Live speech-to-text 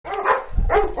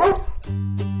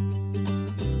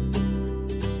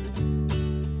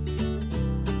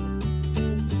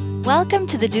Welcome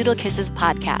to the Doodle Kisses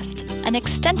podcast, an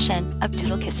extension of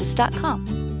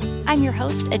doodlekisses.com. I'm your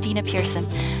host, Adina Pearson.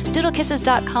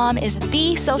 Doodlekisses.com is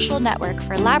the social network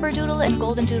for Labradoodle and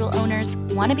Golden Doodle owners,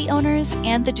 wannabe owners,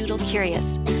 and the doodle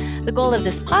curious. The goal of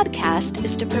this podcast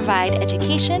is to provide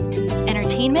education,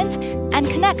 entertainment, and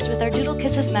connect with our Doodle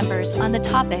Kisses members on the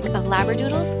topic of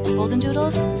Labradoodles, Golden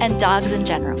Doodles, and dogs in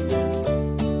general.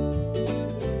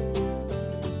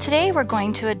 Today, we're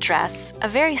going to address a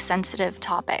very sensitive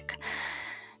topic,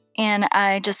 and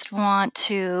I just want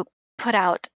to put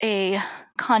out a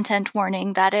content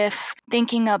warning that if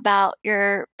thinking about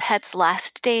your pet's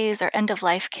last days or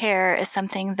end-of-life care is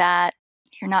something that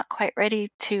you're not quite ready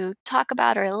to talk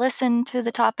about or listen to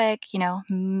the topic,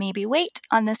 maybe wait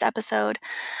on this episode.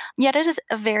 Yet it is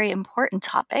a very important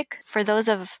topic. For those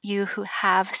of you who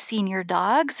have senior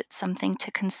dogs, it's something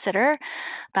to consider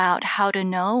about how to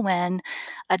know when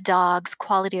a dog's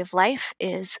quality of life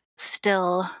is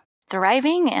still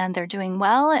thriving and they're doing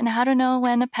well, and how to know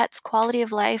when a pet's quality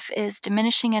of life is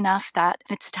diminishing enough that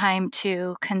it's time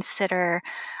to consider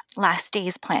last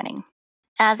days planning.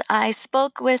 As I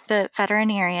spoke with the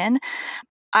veterinarian,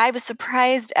 I was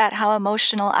surprised at how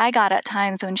emotional I got at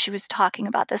times when she was talking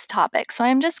about this topic. So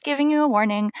I'm just giving you a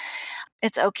warning.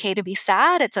 It's okay to be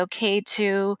sad. It's okay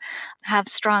to have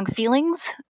strong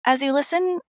feelings as you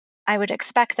listen. I would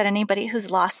expect that anybody who's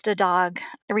lost a dog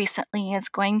recently is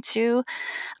going to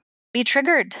be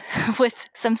triggered with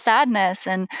some sadness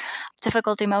and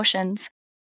difficult emotions.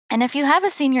 And if you have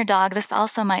a senior dog, this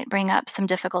also might bring up some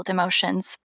difficult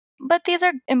emotions. But these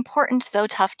are important, though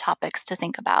tough topics to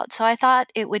think about. So I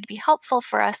thought it would be helpful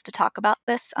for us to talk about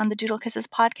this on the Doodle Kisses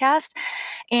podcast.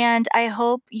 And I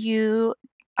hope you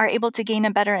are able to gain a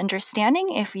better understanding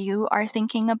if you are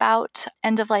thinking about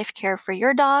end-of-life care for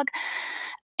your dog.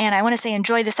 And I want to say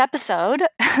enjoy this episode,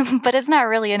 but it's not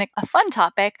really a fun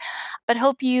topic, but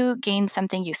hope you gain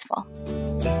something useful.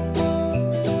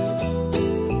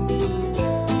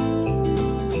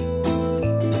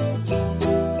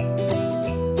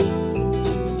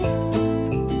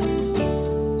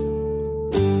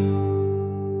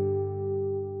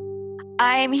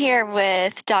 I'm here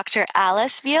with Dr.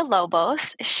 Alice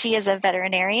Villalobos. She is a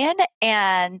veterinarian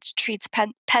and treats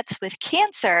pets with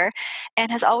cancer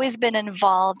and has always been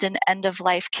involved in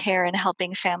end-of-life care and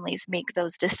helping families make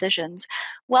those decisions.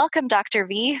 Welcome, Dr.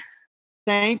 V.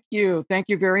 Thank you. Thank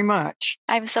you very much.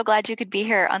 I'm so glad you could be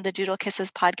here on the Doodle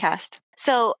Kisses podcast.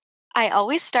 So I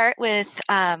always start with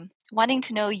wanting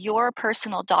to know your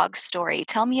personal dog story.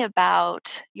 Tell me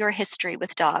about your history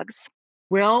with dogs.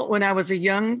 Well, when I was a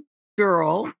young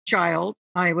child,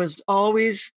 I was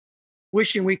always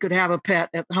wishing we could have a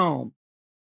pet at home.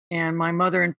 And my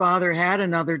mother and father had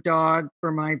another dog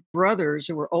for my brothers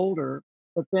who were older.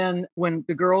 But then when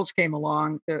the girls came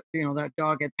along, that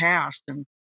dog had passed. And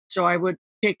so I would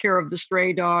take care of the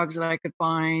stray dogs that I could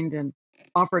find and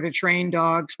offer to train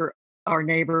dogs for our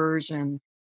neighbors and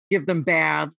give them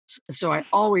baths. So I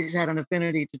always had an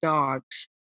affinity to dogs.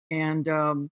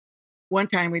 And one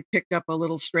time we picked up a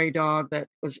little stray dog that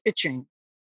was itching.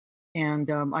 And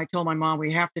I told my mom,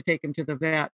 we have to take him to the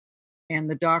vet. And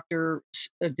the doctor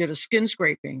did a skin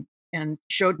scraping and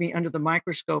showed me under the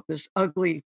microscope this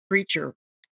ugly creature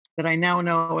that I now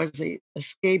know as a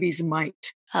scabies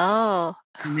mite. Oh.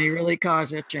 And they really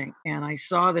cause itching. And I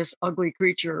saw this ugly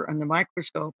creature under the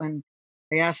microscope, and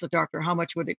I asked the doctor, how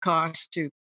much would it cost to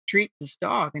treat this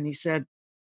dog? And he said,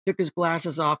 took his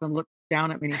glasses off and looked down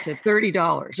at me, and he said,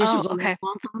 $30. This was a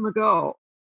long time ago.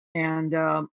 And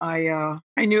I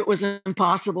knew it was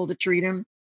impossible to treat him.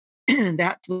 And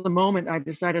that's the moment I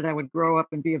decided I would grow up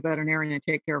and be a veterinarian and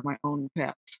take care of my own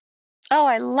pets. Oh,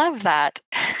 I love that.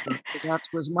 So that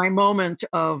was my moment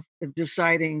of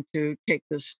deciding to take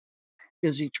this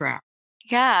busy track.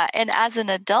 Yeah. And as an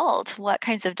adult, what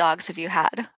kinds of dogs have you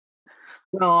had?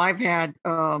 Well, I've had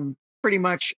pretty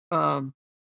much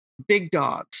big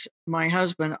dogs. My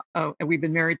husband, we've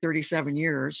been married 37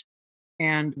 years,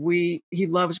 and he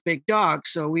loves big dogs.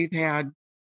 So we've had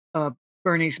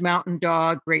Bernese Mountain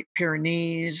Dog, Great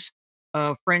Pyrenees,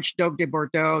 French Dogue de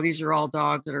Bordeaux. These are all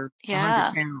dogs that are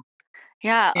 100 pounds.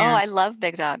 Yeah. I love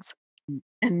big dogs.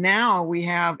 And now we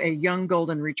have a young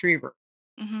golden retriever.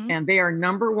 Mm-hmm. And they are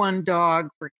number one dog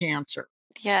for cancer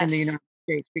in the United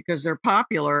States because they're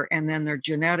popular, and then their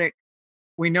genetic,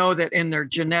 we know that in their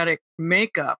genetic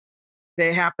makeup,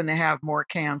 they happen to have more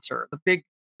cancer. The big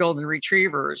golden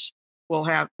retrievers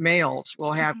males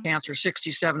will have cancer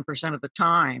 67% of the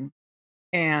time.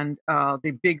 And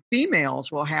the big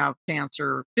females will have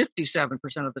cancer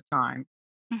 57% of the time.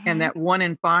 Mm-hmm. And that 1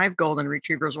 in 5 golden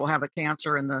retrievers will have a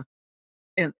cancer in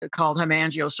called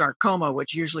hemangiosarcoma,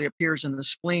 which usually appears in the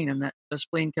spleen, and that the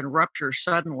spleen can rupture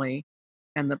suddenly,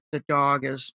 and the dog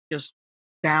is just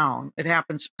down. It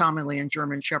happens commonly in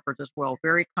German Shepherds as well.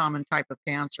 Very common type of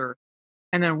cancer.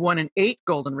 And then 1 in 8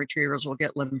 golden retrievers will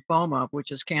get lymphoma,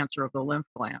 which is cancer of the lymph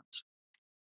glands.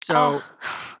 So,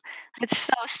 Oh, it's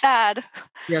so sad.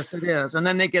 yes, it is. And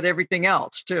then they get everything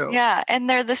else too. Yeah, and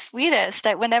they're the sweetest.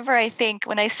 When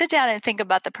I sit down and think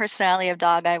about the personality of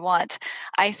dog I want,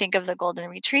 I think of the golden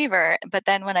retriever. But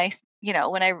then when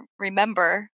I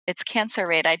remember its cancer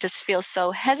rate, I just feel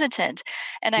so hesitant.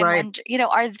 And I'm Right.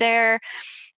 wondering,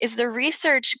 is the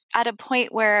research at a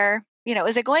point where,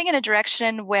 is it going in a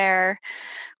direction where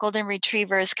golden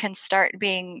retrievers can start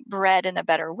being bred in a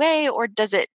better way, or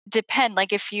does it depend?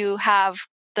 Like if you have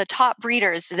the top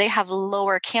breeders, do they have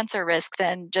lower cancer risk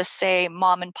than just say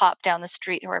mom and pop down the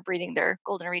street who are breeding their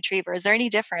golden retriever? Is there any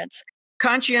difference?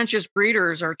 Conscientious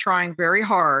breeders are trying very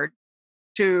hard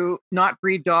to not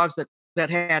breed dogs that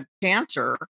had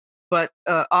cancer, but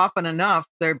often enough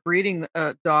they're breeding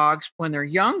dogs when they're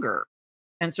younger,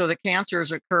 and so the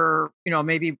cancers occur,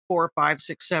 maybe 4, 5,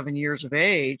 6, 7 years of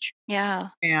age, Yeah.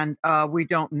 and we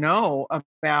don't know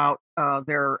about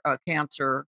their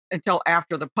cancer until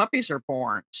after the puppies are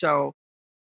born. So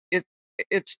it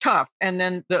it's tough. And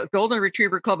then the Golden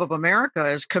Retriever Club of America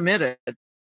is committed.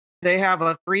 They have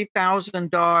a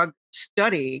 3,000 dog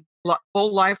study,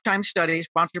 full lifetime study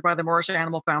sponsored by the Morris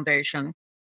Animal Foundation,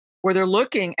 where they're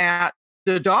looking at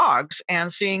the dogs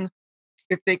and seeing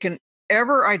if they can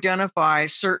ever identify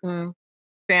certain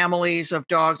families of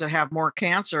dogs that have more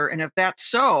cancer. And if that's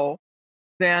so,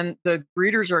 then the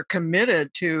breeders are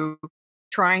committed to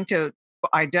trying to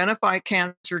identify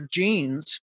cancer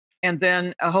genes and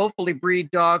then hopefully breed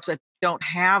dogs that don't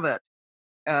have it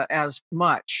as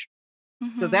much.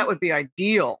 So that Hmm. would be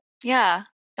ideal. Yeah.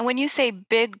 And when you say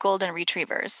big golden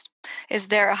retrievers, is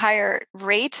there a higher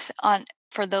rate on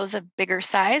for those of bigger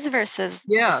size versus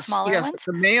the Yes, smaller yes. ones?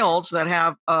 The males that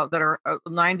have that are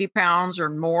 90 pounds or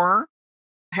more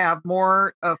have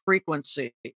more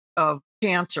frequency of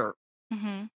cancer.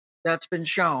 Hmm. That's been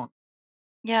shown.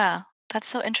 Yeah, that's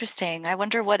so interesting. I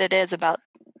wonder what it is about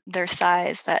their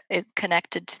size that is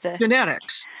connected to the.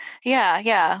 Genetics. Yeah,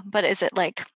 yeah, but is it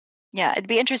like yeah, it'd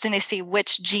be interesting to see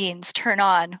which genes turn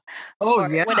on Oh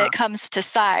for yeah. when it comes to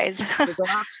size. So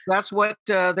that's what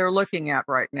they're looking at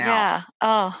right now. Yeah.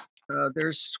 Oh.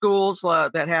 There's schools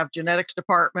that have genetics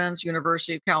departments,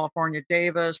 University of California,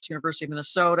 Davis, University of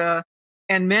Minnesota,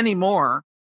 and many more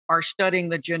are studying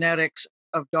the genetics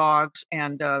of dogs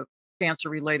and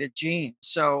cancer-related genes.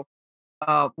 So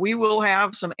we will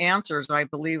have some answers, I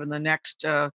believe, in the next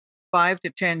 5 to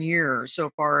 10 years, so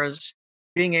far as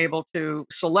being able to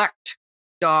select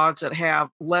dogs that have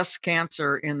less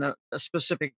cancer in the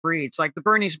specific breeds. Like the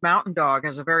Bernese Mountain Dog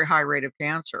has a very high rate of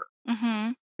cancer,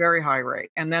 Mhm. very high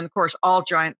rate. And then, of course, all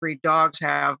giant breed dogs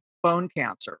have bone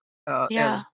cancer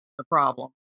Yeah. as the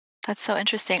problem. That's so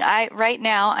interesting. I right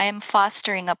now I am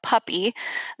fostering a puppy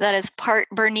that is part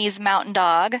Bernese Mountain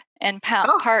Dog and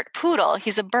Oh, part poodle.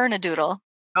 He's a Bernedoodle.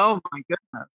 oh my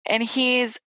goodness. And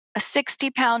he's a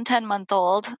 60-pound,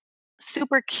 10-month-old,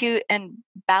 super cute and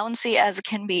bouncy as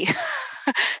can be.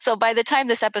 So by the time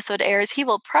this episode airs, he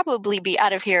will probably be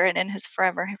out of here and in his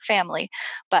forever family.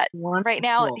 But right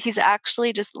now, Wonderful. he's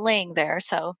actually just laying there.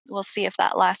 So we'll see if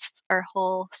that lasts our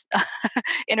whole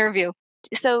interview.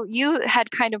 So you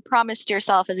had kind of promised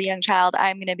yourself as a young child,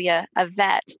 I'm going to be a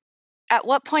vet. At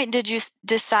what point did you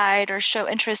decide or show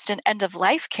interest in end of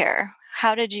life care?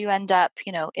 How did you end up,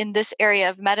 in this area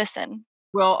of medicine?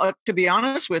 Well, to be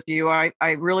honest with you, I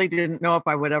really didn't know if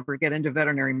I would ever get into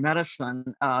veterinary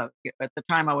medicine. At the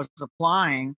time I was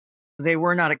applying, they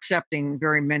were not accepting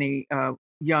very many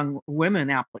young women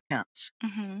applicants.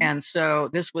 Hmm. And so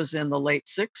this was in the late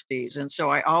 60s. And so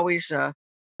I always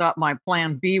thought my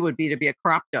plan B would be to be a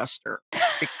crop duster.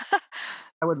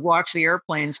 I would watch the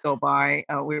airplanes go by.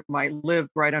 I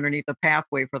lived right underneath the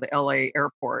pathway for the LA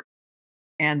airport.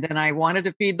 And then I wanted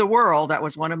to feed the world. That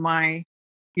was one of my,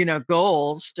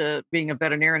 goals to being a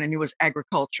veterinarian. I knew it was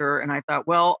agriculture. And I thought,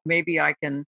 well, maybe I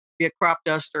can be a crop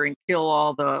duster and kill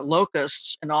all the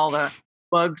locusts and all the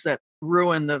bugs that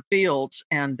ruin the fields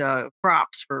and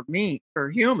crops for me, for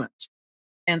humans.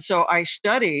 And so I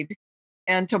studied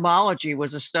entomology,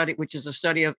 was a study, which is a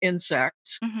study of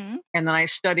insects. Hmm. And then I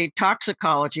studied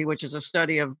toxicology, which is a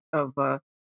study of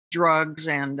drugs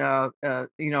and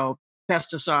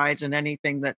pesticides and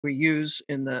anything that we use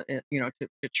in the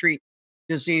to treat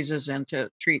diseases and to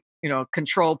treat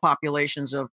control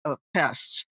populations of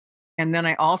pests. And then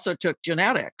I also took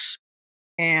genetics,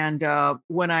 And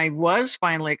when I was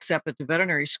finally accepted to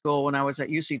veterinary school when I was at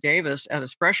UC Davis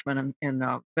as a freshman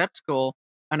in vet school,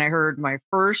 and I heard my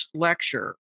first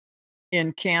lecture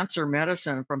in cancer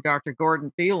medicine from Dr.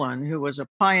 Gordon Thielen, who was a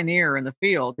pioneer in the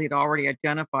field. He'd already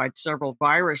identified several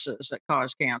viruses that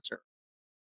cause cancer.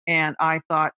 And I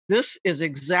thought, this is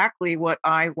exactly what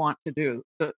I want to do.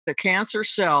 The cancer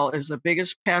cell is the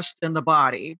biggest pest in the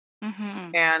body.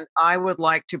 Hmm. And I would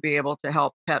like to be able to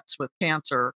help pets with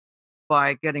cancer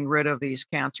by getting rid of these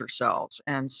cancer cells.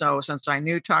 And so, since I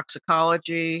knew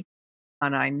toxicology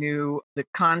and I knew the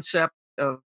concept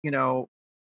of,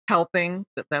 helping,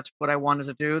 that's what I wanted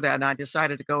to do, that and I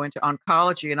decided to go into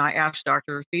oncology. And I asked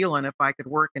Dr. Thielen if I could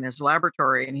work in his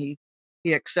laboratory, and he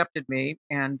accepted me.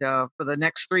 And for the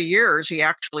next 3 years, he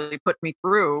actually put me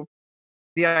through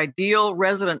the ideal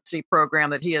residency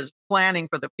program that he is planning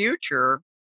for the future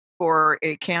for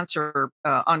a cancer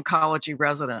oncology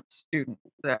resident student.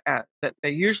 That they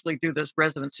usually do those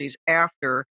residencies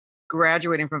after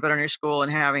graduating from veterinary school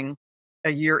and having a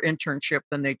year internship.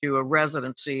 Then they do a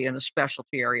residency in a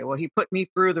specialty area. Well, he put me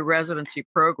through the residency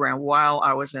program while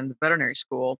I was in the veterinary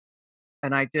school,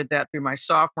 and I did that through my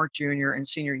sophomore, junior, and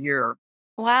senior year.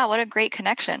 Wow, what a great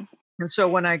connection. And so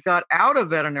when I got out of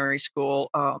veterinary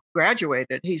school,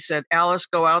 graduated, he said, "Alice,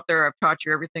 go out there. I've taught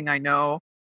you everything I know."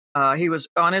 He was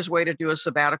on his way to do a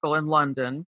sabbatical in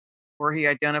London, where he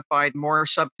identified more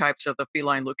subtypes of the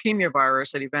feline leukemia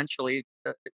virus that eventually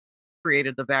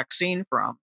created the vaccine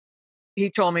from. He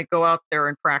told me, go out there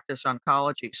and practice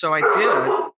oncology. So I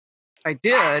did. I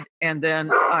did. And then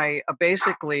I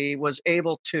basically was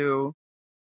able to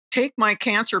take my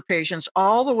cancer patients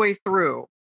all the way through.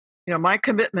 My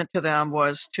commitment to them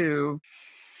was to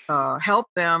help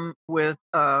them with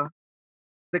the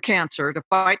cancer, to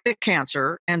fight the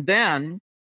cancer, and then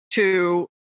to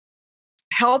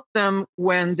help them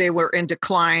when they were in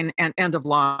decline and end of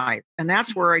life. And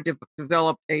that's where I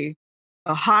developed a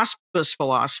hospice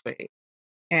philosophy.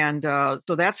 And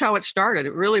so that's how it started.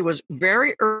 It really was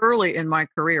very early in my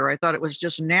career. I thought it was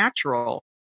just natural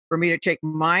for me to take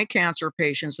my cancer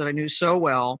patients that I knew so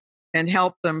well and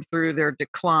help them through their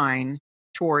decline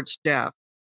towards death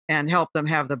and help them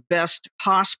have the best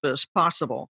hospice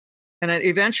possible. And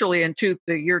eventually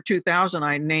the year 2000,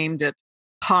 I named it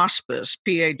Hospice,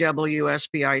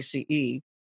 PAWSPICE,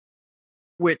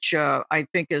 which I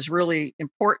think is really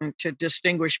important to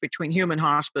distinguish between human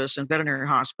hospice and veterinary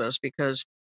hospice, because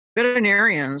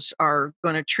veterinarians are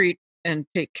going to treat and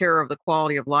take care of the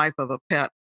quality of life of a pet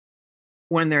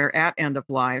when they're at end of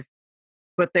life,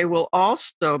 but they will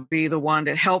also be the one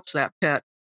that helps that pet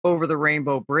over the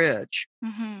rainbow bridge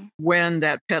Hmm. when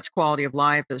that pet's quality of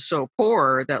life is so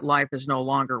poor that life is no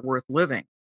longer worth living.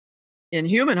 In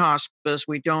human hospice,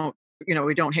 we don't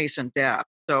hasten death.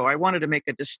 So I wanted to make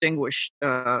to distinguish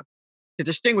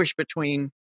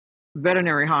between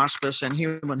veterinary hospice and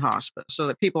human hospice so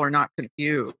that people are not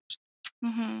confused.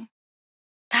 Hmm.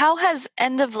 How has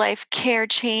end of life care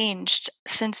changed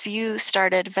since you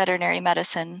started veterinary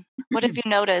medicine? What have you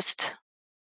noticed?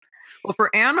 Well,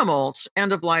 for animals,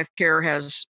 end of life care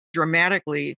has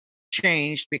dramatically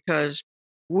changed because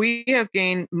we have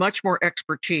gained much more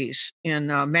expertise in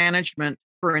management,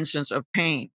 for instance, of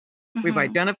pain. We've Hmm.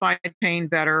 identified pain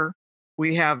better.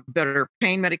 We have better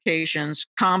pain medications,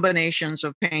 combinations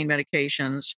of pain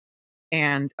medications,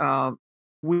 and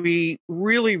we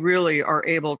really, really are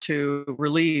able to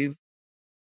relieve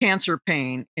cancer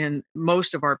pain in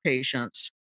most of our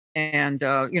patients, and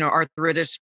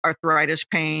arthritis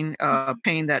pain,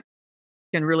 pain that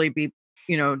can really be,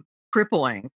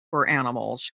 crippling for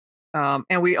animals.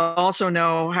 And we also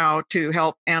know how to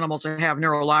help animals that have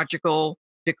neurological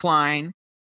decline.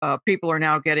 People are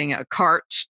now getting a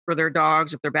carts for their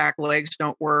dogs if their back legs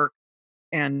don't work,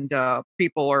 and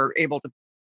people are able to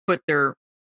put their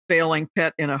failing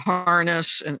pet in a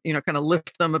harness and kind of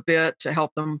lift them a bit to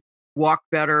help them walk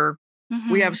better.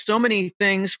 We Hmm. have so many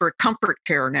things for comfort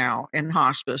care now in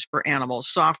hospice for animals,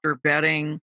 softer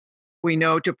bedding. We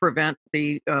know to prevent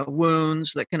the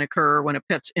wounds that can occur when a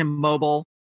pet's immobile.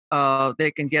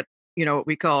 They can get, what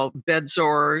we call bed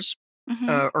sores Hmm.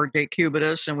 or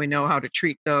decubitus, and we know how to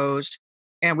treat those.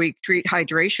 And we treat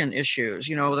hydration issues.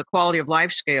 The quality of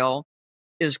life scale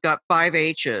is got 5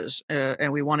 H's,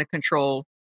 and we want to control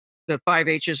the 5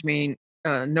 H's mean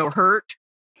no hurt,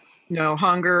 no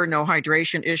hunger, no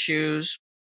hydration issues.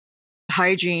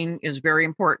 Hygiene is very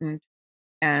important,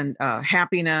 and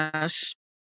happiness.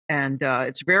 And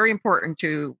it's very important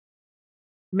to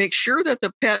make sure that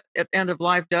the pet at end of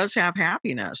life does have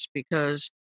happiness, because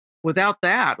without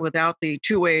that, without the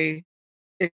two-way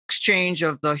exchange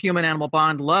of the human animal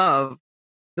bond love,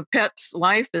 the pet's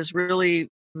life is really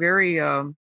very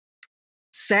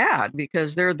sad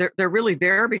because they're really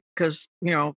there because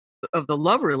of the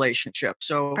love relationship.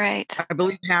 So Right. I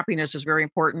believe happiness is very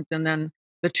important. And then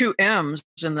the two M's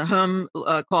in the HUM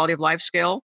quality of life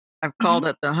scale, I've Hmm. called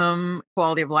it the HUM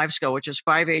quality of life scale, which is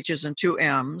 5 H's and 2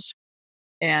 M's.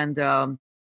 And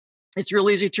it's real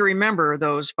easy to remember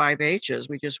those 5 H's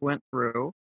we just went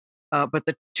through. But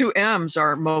the 2 M's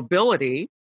are mobility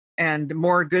and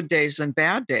more good days than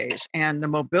bad days. And the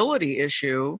mobility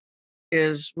issue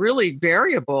is really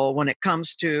variable when it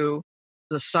comes to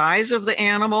the size of the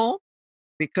animal,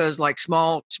 because like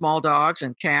small dogs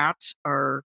and cats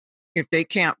are, if they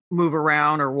can't move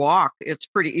around or walk, it's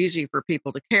pretty easy for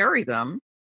people to carry them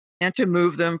and to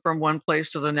move them from one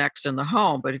place to the next in the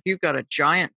home. But if you've got a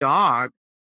giant dog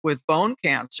with bone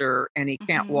cancer and he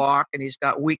can't Hmm. walk and he's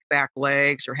got weak back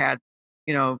legs or had,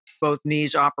 both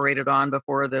knees operated on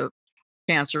before the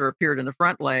cancer appeared in the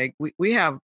front leg, we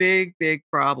have big, big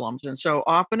problems. And so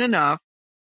often enough,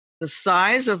 the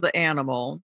size of the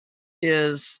animal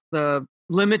is the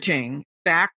limiting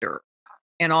factor,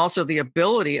 and also the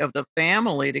ability of the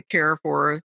family to care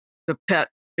for the pet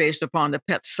based upon the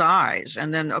pet size.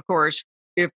 And then, of course,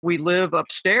 if we live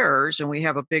upstairs and we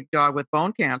have a big dog with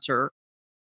bone cancer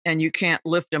and you can't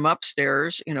lift him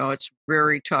upstairs, it's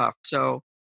very tough. So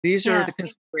these are Yeah. the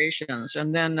considerations.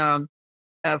 And then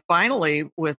finally,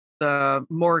 with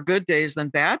more good days than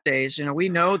bad days, we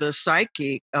know the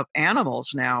psyche of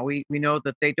animals now. We know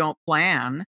that they don't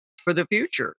plan for the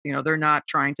future. They're not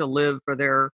trying to live for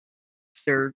their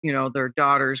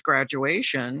daughter's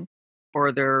graduation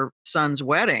or their son's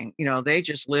wedding. They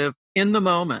just live in the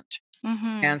moment.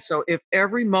 Hmm. And so if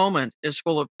every moment is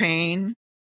full of pain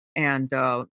and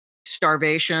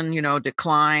starvation,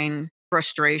 decline,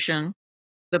 frustration,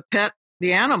 the pet,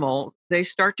 the animal, they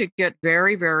start to get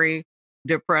very, very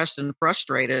depressed and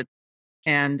frustrated.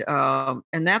 And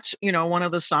that's, one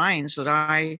of the signs that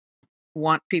I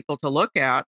want people to look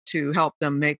at to help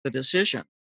them make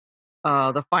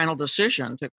the final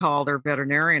decision to call their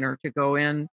veterinarian or to go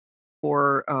in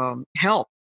for help,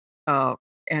 uh,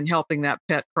 and helping that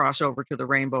pet cross over to the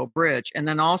Rainbow Bridge. And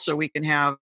then also we can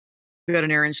have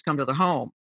veterinarians come to the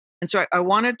home. And so I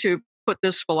wanted to put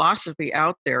this philosophy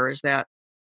out there, is that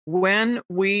when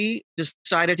we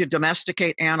decided to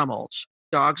domesticate animals,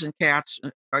 dogs and cats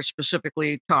are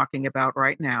specifically talking about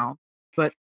right now,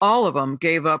 but all of them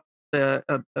gave up the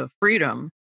freedom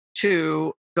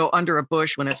to go under a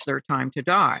bush when it's their time to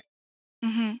die.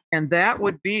 Hmm. And that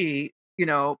would be,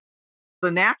 the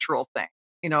natural thing.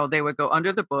 They would go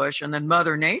under the bush, and then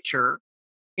Mother Nature,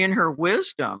 in her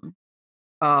wisdom,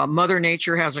 Mother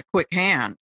Nature has a quick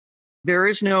hand. There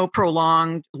is no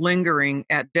prolonged lingering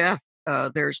at death.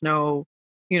 There's no,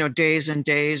 days and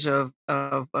days of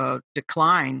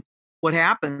decline. What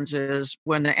happens is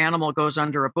when the animal goes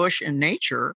under a bush in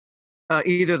nature,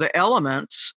 either the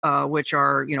elements, which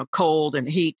are cold and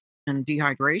heat and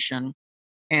dehydration,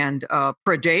 and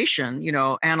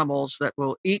predation, animals that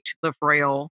will eat the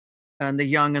frail and the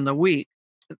young and the weak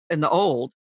and the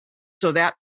old. So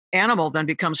that animal then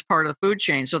becomes part of the food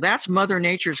chain. So that's Mother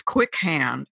Nature's quick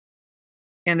hand,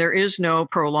 and there is no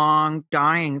prolonged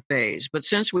dying phase. But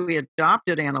since we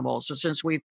adopted animals, and since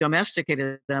we've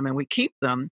domesticated them and we keep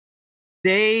them,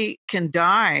 they can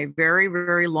die very,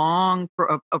 very long,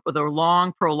 with a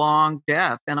long, prolonged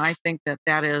death. And I think that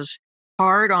that is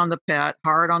hard on the pet,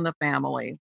 hard on the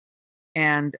family.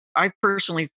 And I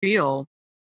personally feel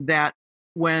that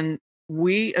when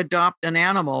we adopt an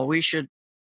animal,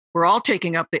 we're all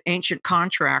taking up the ancient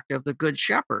contract of the Good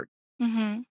Shepherd.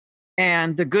 Hmm.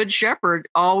 And the Good Shepherd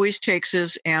always takes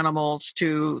his animals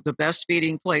to the best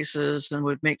feeding places and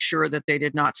would make sure that they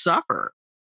did not suffer.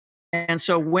 And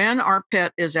so when our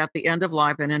pet is at the end of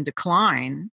life and in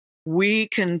decline, we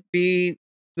can be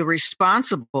the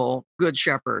responsible Good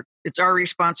Shepherd. It's our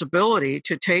responsibility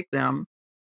to take them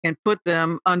and put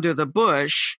them under the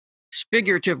bush,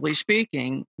 figuratively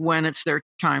speaking, when it's their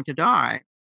time to die.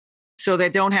 So they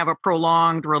don't have a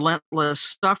prolonged,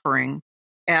 relentless suffering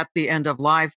at the end of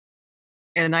life.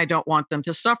 And I don't want them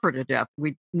to suffer to death.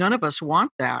 None of us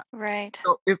want that. Right.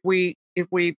 So if we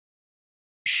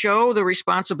show the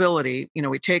responsibility,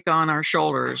 we take on our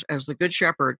shoulders as the Good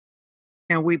Shepherd,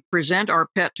 and we present our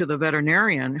pet to the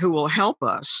veterinarian who will help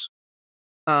us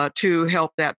to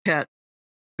help that pet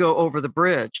go over the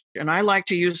bridge. And I like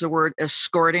to use the word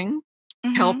escorting,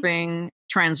 Hmm. helping,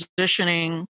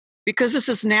 transitioning, because this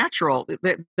is natural.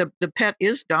 The pet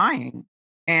is dying.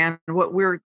 And what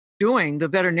we're doing, the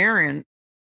veterinarian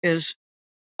is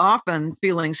often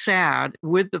feeling sad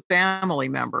with the family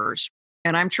members.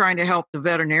 And I'm trying to help the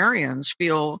veterinarians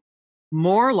feel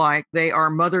more like they are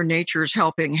Mother Nature's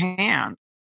helping hand.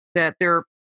 that they're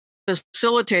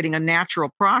facilitating a natural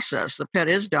process. The pet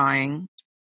is dying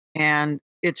and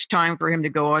it's time for him to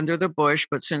go under the bush.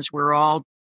 But since we're all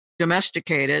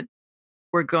domesticated,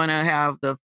 we're going to have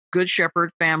the Good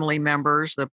Shepherd family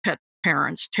members, the pet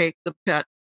parents, take the pet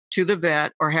to the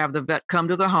vet or have the vet come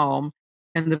to the home.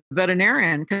 And the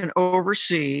veterinarian can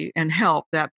oversee and help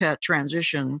that pet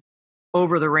transition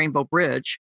over the Rainbow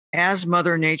Bridge as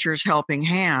Mother Nature's helping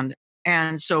hand.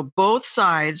 And so both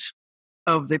sides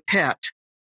of the pet,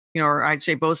 or I'd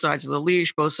say both sides of the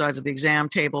leash, both sides of the exam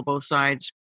table, both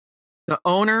sides, the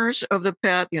owners of the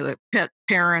pet, the pet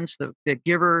parents, the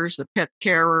givers, the pet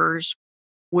carers,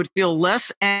 would feel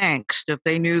less angst if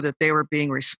they knew that they were being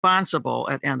responsible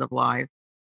at end of life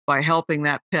by helping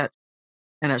that pet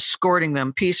and escorting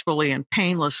them peacefully and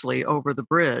painlessly over the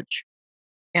bridge.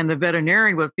 And the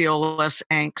veterinarian would feel less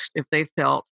angst if they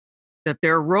felt that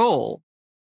their role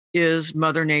is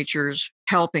Mother Nature's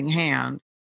helping hand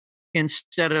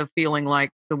instead of feeling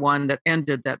like the one that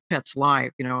ended that pet's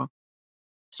life.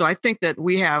 So I think that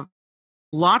we have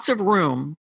lots of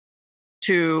room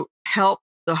to help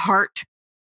the heart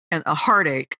and a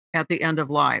heartache at the end of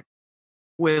life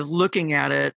with looking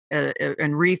at it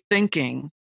and rethinking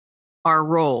our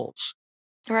roles.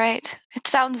 Right. It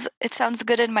sounds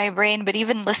good in my brain, but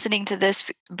even listening to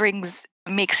this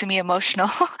makes me emotional.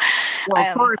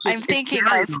 Well, of course, I'm thinking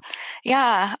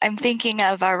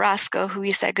of Roscoe, who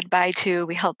we said goodbye to.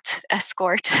 We helped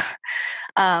escort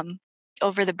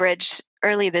over the bridge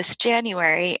early this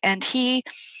January, and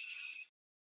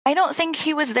I don't think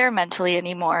he was there mentally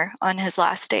anymore on his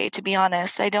last day, to be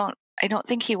honest. I don't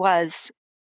think he was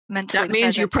mentally. That means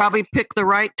present. You probably picked the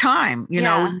right time. You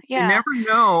never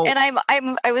know. And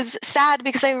I was sad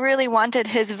because I really wanted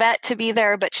his vet to be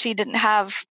there, but she didn't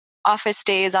have office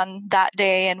days on that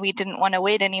day, and we didn't want to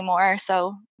wait anymore.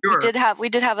 So Sure. we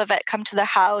did have a vet come to the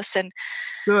house, and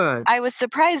good. I was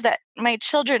surprised that my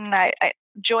children and I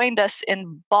joined us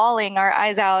in bawling our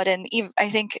eyes out, and I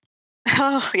think.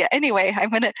 Oh yeah. Anyway, I'm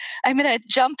gonna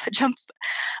jump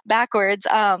backwards.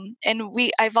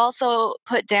 I've also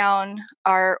put down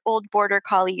our old border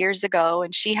collie years ago,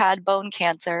 and she had bone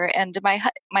cancer, and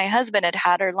my husband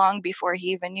had her long before he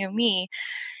even knew me,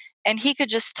 and he could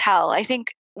just tell. I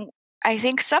think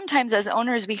sometimes as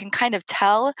owners we can kind of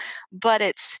tell, but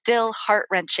it's still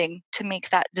heart-wrenching to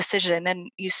make that decision, and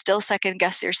you still second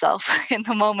guess yourself in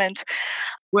the moment.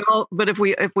 Well, but if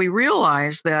we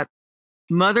realize that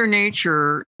Mother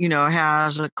Nature,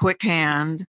 has a quick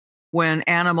hand when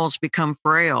animals become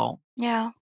frail.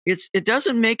 Yeah. It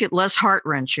doesn't make it less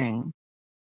heart-wrenching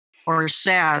or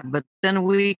sad, but then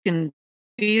we can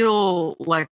feel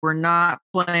like we're not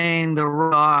playing the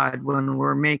rod when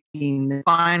we're making the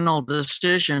final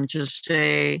decision to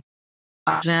say,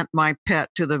 I present my pet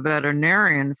to the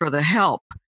veterinarian for the help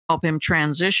him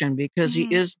transition because he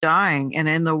is dying. And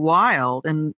in the wild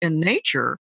and in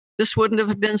nature, this wouldn't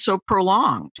have been so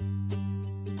prolonged.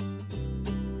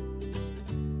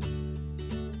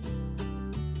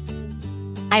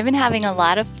 I've been having a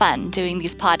lot of fun doing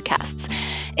these podcasts,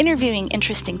 interviewing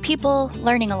interesting people,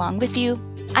 learning along with you.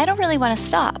 I don't really want to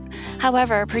stop.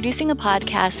 However, producing a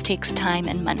podcast takes time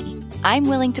and money. I'm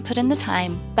willing to put in the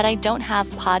time, but I don't have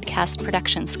podcast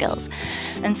production skills.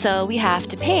 And so we have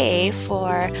to pay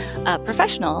for a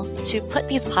professional to put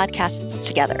these podcasts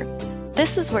together.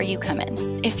 This is where you come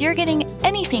in. If you're getting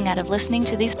anything out of listening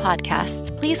to these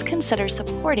podcasts, please consider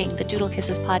supporting the Doodle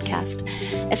Kisses podcast.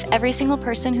 If every single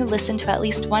person who listened to at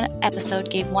least one episode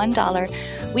gave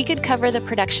 $1, we could cover the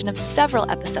production of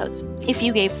several episodes. If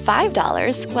you gave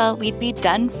 $5, well, we'd be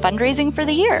done fundraising for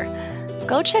the year.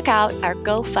 Go check out our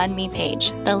GoFundMe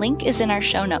page. The link is in our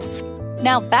show notes.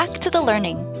 Now back to the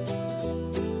learning.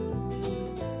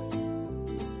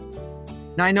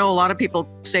 Now, I know a lot of people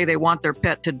say they want their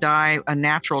pet to die a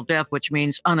natural death, which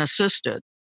means unassisted.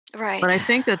 Right. But I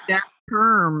think that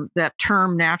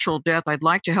term natural death, I'd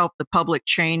like to help the public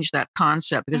change that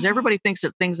concept because everybody thinks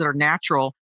that things that are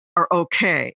natural are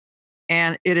okay.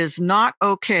 And it is not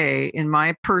okay, in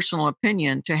my personal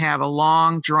opinion, to have a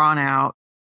long, drawn-out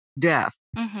death.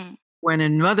 When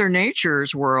in Mother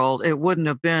Nature's world, it wouldn't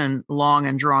have been long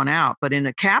and drawn out. But in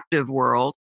a captive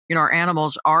world, our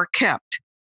animals are kept.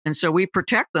 And so we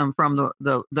protect them from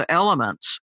the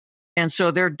elements. And so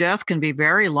their death can be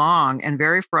very long and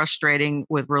very frustrating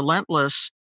with relentless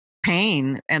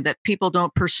pain and that people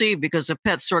don't perceive because the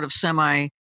pet's sort of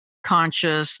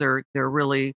semi-conscious. They're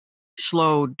really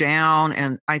slowed down.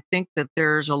 And I think that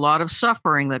there's a lot of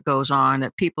suffering that goes on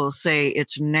that people say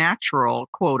it's natural,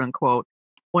 quote unquote,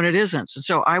 when it isn't. And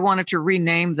so I wanted to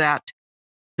rename that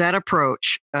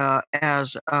approach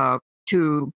as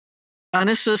to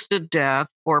unassisted death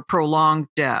or prolonged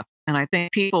death. And I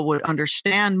think people would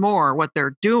understand more what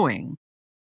they're doing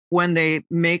when they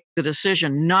make the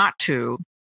decision not to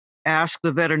ask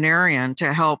the veterinarian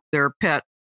to help their pet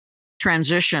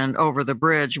transition over the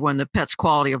bridge when the pet's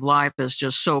quality of life is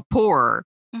just so poor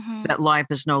Hmm. that life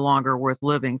is no longer worth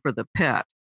living for the pet.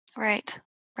 Right,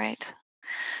 right.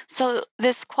 So,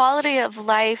 this quality of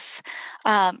life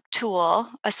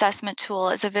assessment tool,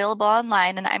 is available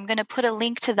online, and I'm going to put a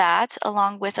link to that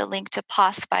along with a link to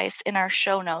Postspice in our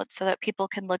show notes so that people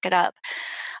can look it up.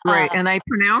 Right. And I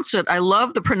pronounce it, I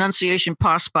love the pronunciation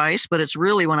Postspice, but it's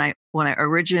really when I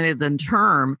originated the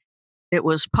term, it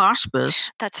was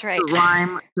Pospice That's to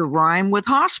right. rhyme with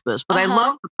hospice. But I Uh-huh.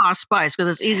 love the Postspice because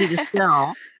it's easy to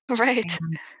spell. Right.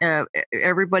 And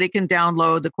everybody can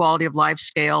download the quality of life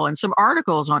scale and some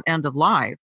articles on end of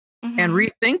life and Mhm.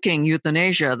 rethinking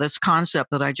euthanasia, this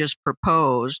concept that I just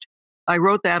proposed. I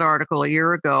wrote that article a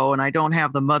year ago, and I don't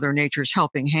have the Mother Nature's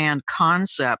helping hand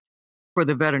concept for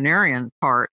the veterinarian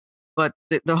part. But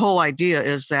the whole idea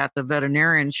is that the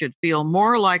veterinarian should feel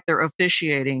more like they're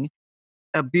officiating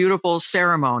a beautiful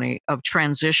ceremony of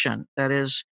transition that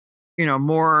is,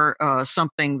 more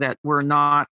something that we're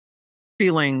not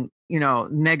feeling,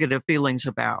 negative feelings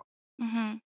about.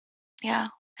 Mhm. Yeah.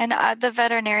 And the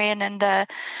veterinarian and the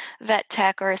vet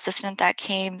tech or assistant that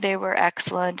came, they were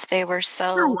excellent. They're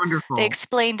They wonderful.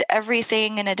 explained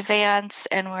everything in advance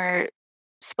and were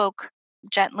spoke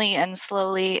gently and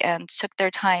slowly and took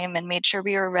their time and made sure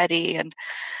we were ready. And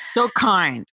So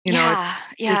kind, yeah,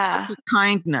 it's such yeah. a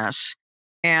kindness,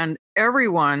 and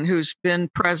everyone who's been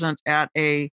present at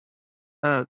a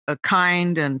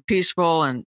kind and peaceful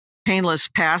and painless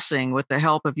passing with the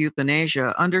help of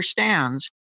euthanasia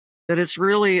understands that it's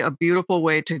really a beautiful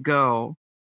way to go,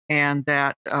 and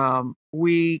that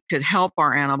we could help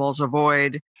our animals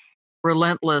avoid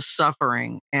relentless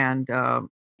suffering, and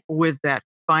with that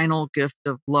final gift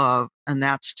of love, and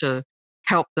that's to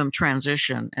help them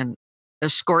transition and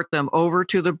escort them over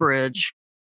to the bridge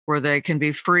where they can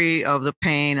be free of the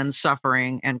pain and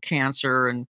suffering and cancer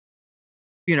and,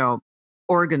 you know,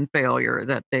 organ failure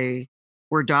that they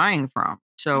were dying from.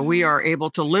 So we Mhm. are able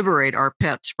to liberate our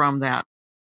pets from that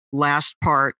last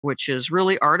part, which is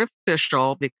really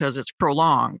artificial because it's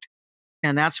prolonged.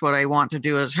 And that's what I want to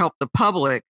do is help the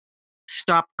public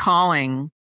stop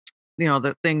calling,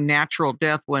 the thing natural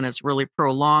death when it's really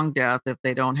prolonged death if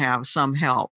they don't have some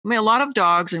help. I mean, a lot of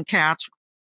dogs and cats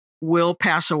will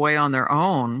pass away on their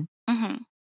own, Mhm.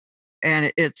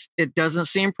 and it doesn't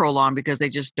seem prolonged because they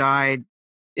just died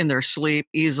in their sleep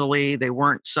easily. They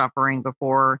weren't suffering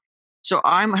before. So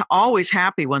I'm always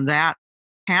happy when that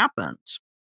happens.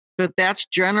 But that's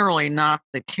generally not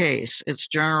the case. It's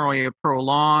generally a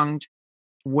prolonged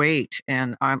wait,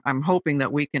 and I'm hoping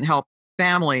that we can help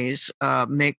families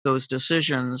make those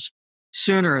decisions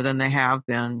sooner than they have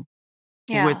been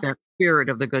with Yeah, that spirit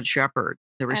of the Good Shepherd,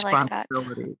 the I like that.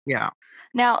 responsibility. Yeah.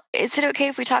 Now, is it okay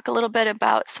if we talk a little bit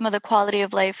about some of the quality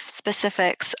of life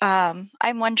specifics? I'm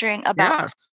wondering about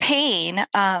Yes. pain.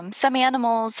 Some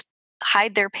animals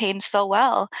hide their pain so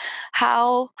well.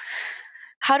 How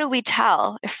how do we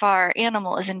tell if our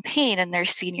animal is in pain in their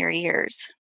senior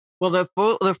years? Well,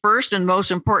 the first and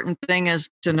most important thing is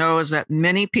to know is that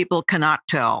many people cannot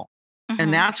tell, and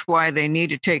Hmm. that's why they need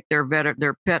to take their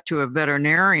pet to a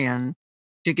veterinarian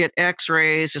to get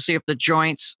X-rays to see if the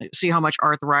joints, see how much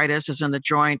arthritis is in the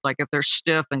joint, like if they're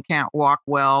stiff and can't walk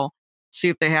well, see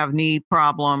if they have knee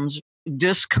problems,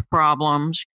 disc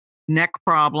problems, neck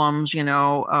problems.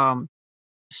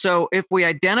 So if we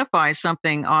identify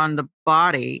something on the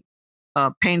body,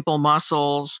 painful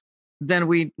muscles, then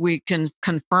we can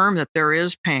confirm that there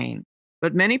is pain.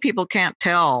 But many people can't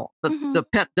tell. The Hmm.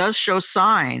 pet does show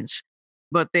signs,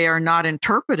 but they are not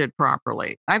interpreted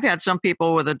properly. I've had some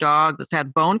people with a dog that's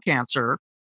had bone cancer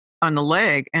on the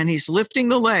leg, and he's lifting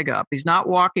the leg up. He's not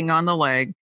walking on the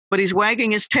leg, but he's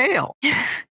wagging his tail.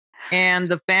 And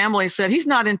the family said, he's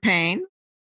not in pain,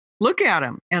 look at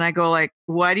him. And I go like,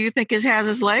 why do you think he has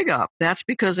his leg up? That's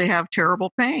because they have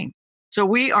terrible pain. So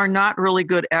we are not really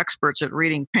good experts at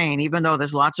reading pain, even though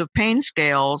there's lots of pain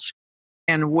scales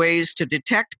and ways to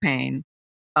detect pain.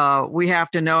 We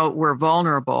have to know we're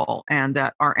vulnerable and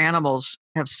that our animals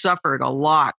have suffered a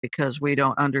lot because we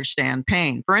don't understand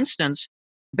pain. For instance,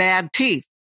 bad teeth.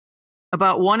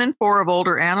 About 1 in 4 of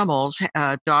older animals,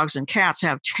 dogs and cats,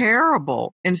 have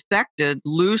terrible, infected,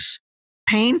 loose,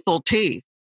 painful teeth,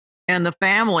 and the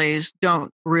families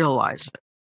don't realize it.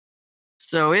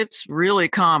 So it's really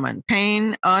common.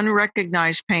 Pain,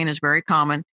 unrecognized pain is very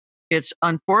common. It's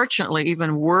unfortunately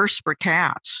even worse for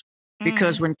cats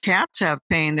because Mm. when cats have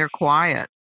pain, they're quiet.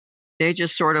 They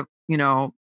just sort of,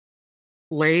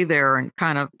 lay there and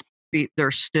kind of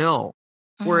they're still.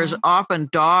 Whereas Mhm. often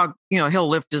dog, he'll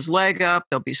lift his leg up,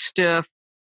 they'll be stiff,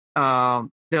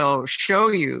 they'll show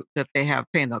you that they have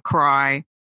pain, they'll cry,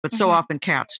 but so Mhm. often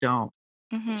cats don't.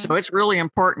 So Mhm. it's really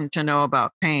important to know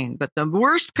about pain. But the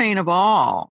worst pain of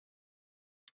all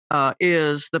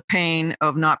is the pain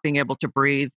of not being able to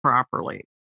breathe properly.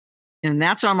 And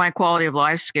that's on my quality of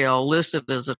life scale listed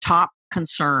as a top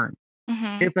concern.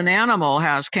 Mhm. If an animal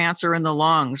has cancer in the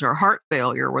lungs or heart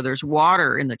failure where there's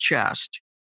water in the chest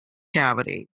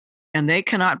cavity and they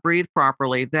cannot breathe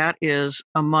properly, that is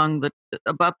among the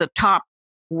about the top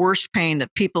worst pain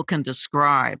that people can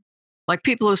describe. Like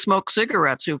people who smoke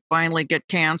cigarettes who finally get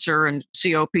cancer and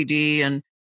COPD and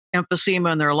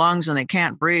emphysema in their lungs and they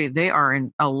can't breathe, they are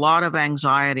in a lot of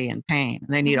anxiety and pain.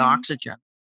 And they need Mhm. oxygen.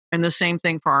 And the same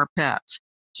thing for our pets.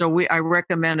 So I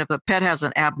recommend if a pet has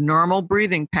an abnormal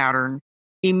breathing pattern,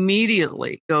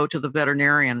 immediately go to the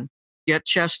veterinarian, get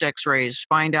chest x-rays,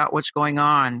 find out what's going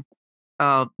on.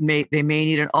 They may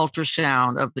need an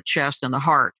ultrasound of the chest and the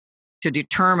heart to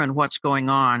determine what's going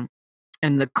on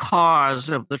and the cause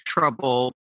of the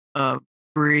trouble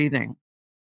breathing.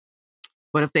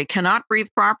 But if they cannot breathe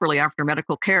properly after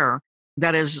medical care,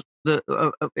 that is the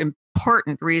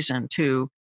important reason to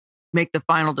make the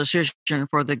final decision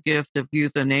for the gift of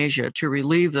euthanasia to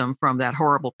relieve them from that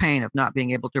horrible pain of not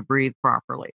being able to breathe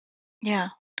properly. Yeah.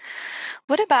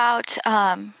 What about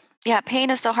yeah, pain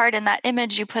is so hard, and that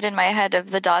image you put in my head of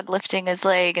the dog lifting his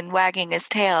leg and wagging his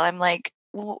tail, I'm like,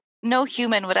 no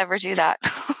human would ever do that.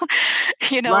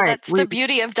 Right. That's the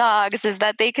beauty of dogs is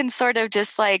that they can sort of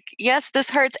just like, yes, this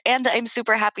hurts, and I'm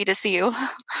super happy to see you.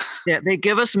 Yeah, they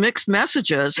give us mixed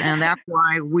messages, and that's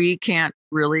why we can't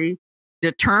really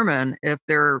determine if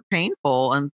they're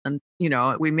painful. And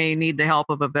we may need the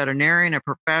help of a veterinarian, a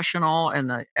professional, and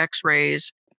the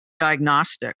X-rays,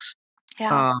 diagnostics.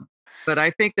 Yeah. Um, but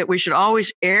I think that we should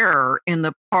always err in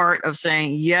the part of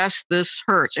saying, yes, this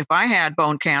hurts. If I had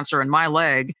bone cancer in my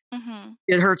leg, Hmm.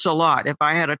 it hurts a lot. If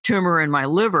I had a tumor in my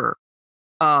liver,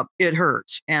 it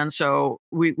hurts. And so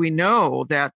we know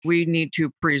that we need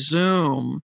to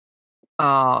presume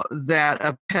that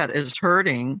a pet is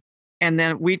hurting. And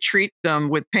then we treat them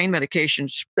with pain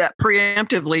medications. That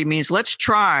preemptively means let's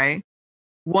try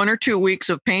 1 or 2 weeks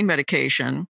of pain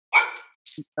medication,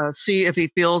 see if he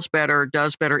feels better,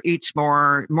 does better, eats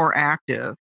more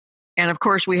active. And of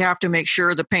course, we have to make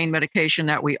sure the pain medication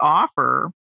that we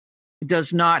offer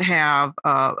does not have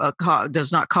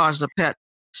does not cause the pet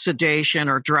sedation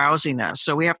or drowsiness.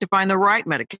 So we have to find the right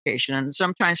medication. And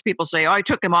sometimes people say, "Oh, I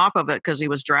took him off of it because he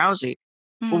was drowsy."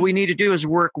 What we Mm. need to do is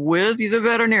work with the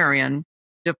veterinarian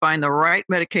to find the right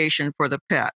medication for the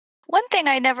pet. One thing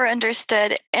I never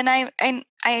understood, and I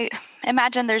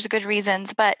imagine there's good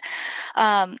reasons, but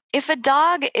if a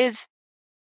dog is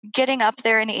getting up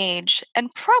there in age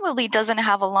and probably doesn't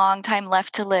have a long time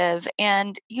left to live,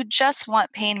 and you just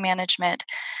want pain management,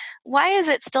 why is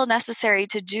it still necessary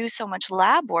to do so much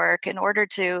lab work in order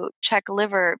to check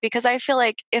liver? Because I feel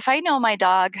like if I know my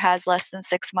dog has less than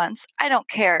 6 months, I don't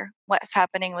care what's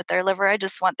happening with their liver. I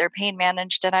just want their pain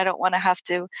managed, and I don't want to have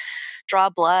to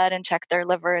draw blood and check their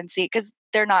liver and see because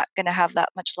they're not going to have that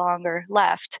much longer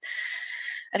left.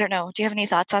 I don't know. Do you have any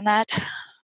thoughts on that?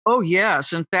 Oh,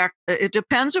 yes. In fact, it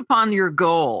depends upon your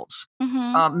goals.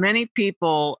 Mm-hmm. Many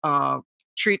people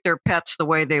treat their pets the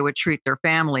way they would treat their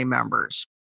family members.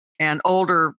 And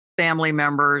older family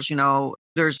members,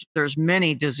 there's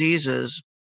many diseases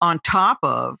on top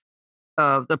of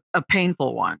a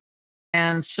painful one.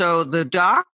 And so the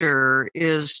doctor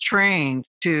is trained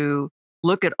to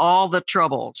look at all the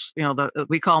troubles,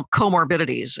 we call them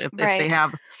comorbidities. If they Right.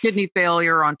 have kidney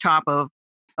failure on top of,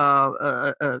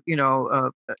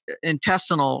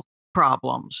 intestinal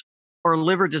problems or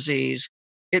liver disease,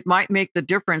 it might make the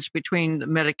difference between the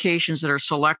medications that are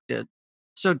selected.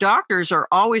 So doctors are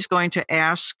always going to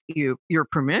ask you your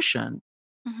permission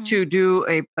Mm-hmm. to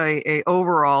do a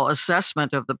overall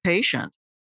assessment of the patient,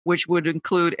 which would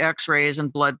include x-rays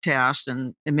and blood tests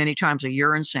and many times a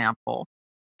urine sample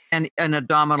and an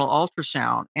abdominal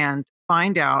ultrasound and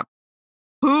find out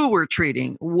who we're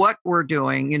treating, what we're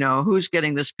doing, who's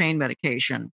getting this pain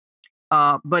medication.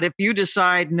 But if you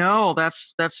decide, no,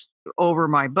 that's over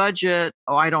my budget,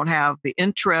 oh, I don't have the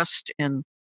interest you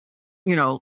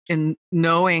know, in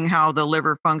knowing how the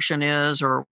liver function is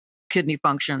or kidney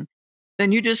function,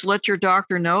 then you just let your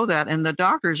doctor know that. And the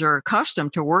doctors are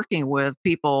accustomed to working with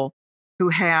people who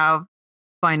have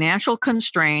financial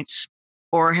constraints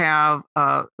or have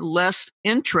less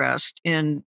interest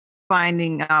in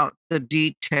finding out the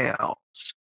details.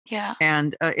 Yeah.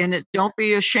 And don't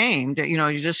be ashamed.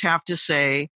 You just have to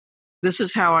say, "This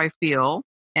is how I feel.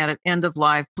 at end of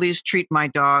life, please treat my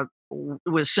dog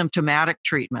with symptomatic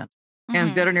treatment.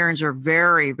 And veterinarians are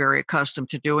very, very accustomed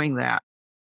to doing that.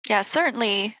 Yeah,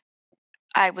 certainly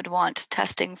I would want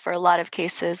testing for a lot of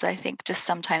cases. I think just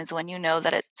sometimes when you know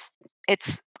that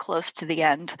it's close to the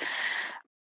end,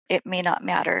 it may not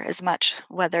matter as much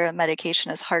whether a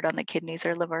medication is hard on the kidneys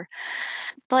or liver.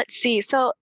 Let's see.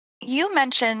 So you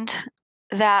mentioned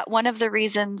that one of the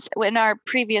reasons in our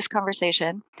previous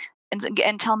conversation,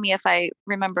 and tell me if I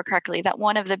remember correctly, that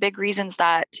one of the big reasons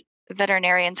that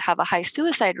veterinarians have a high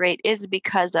suicide rate is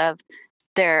because of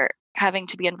their having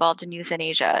to be involved in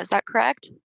euthanasia. Is that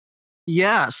correct?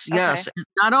 Yes, Okay. yes.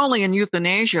 Not only in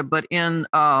euthanasia, but in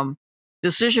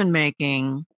decision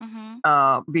making,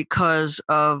 Mhm. because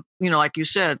of, like you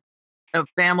said, a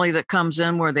family that comes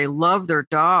in where they love their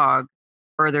dog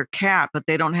or their cat, but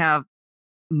they don't have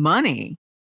money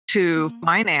to Mhm.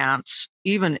 finance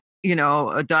even,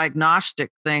 a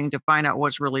diagnostic thing to find out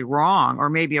what's really wrong, or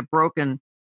maybe a broken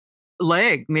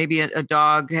leg. Maybe a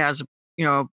dog has,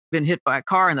 been hit by a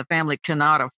car and the family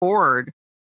cannot afford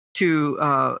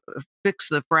to fix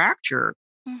the fracture.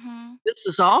 Mhm. This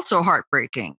is also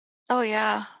heartbreaking. Oh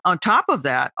yeah. On top of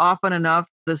that, often enough,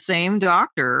 the same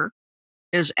doctor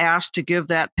is asked to give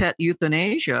that pet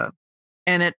euthanasia,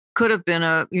 and it could have been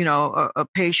a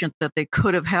patient that they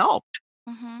could have helped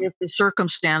Mhm. if the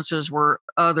circumstances were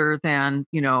other than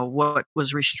what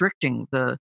was restricting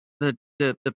the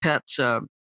pet's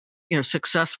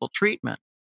successful treatment.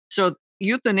 So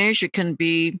euthanasia can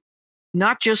be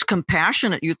not just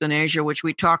compassionate euthanasia, which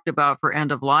we talked about for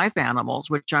end of life animals,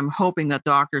 which I'm hoping that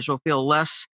doctors will feel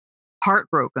less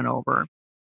heartbroken over.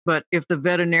 But if the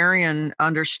veterinarian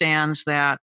understands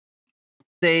that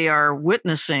they are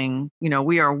witnessing,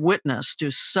 we are witness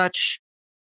to such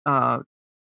uh,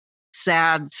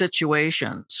 sad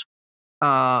situations,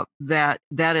 that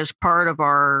is part of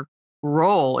our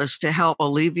role, is to help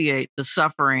alleviate the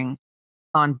suffering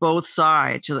on both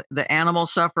sides, the animal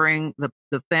suffering,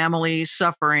 the family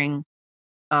suffering,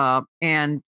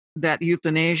 and that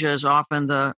euthanasia is often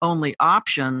the only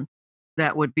option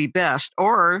that would be best.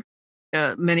 Or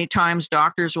many times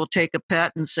doctors will take a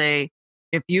pet and say,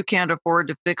 if you can't afford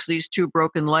to fix these two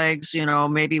broken legs,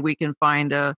 maybe we can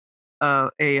find a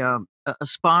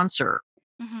sponsor.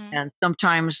 Mhm. And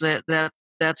sometimes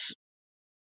that's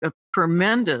a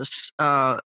tremendous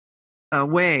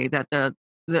way that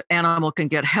the animal can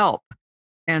get help.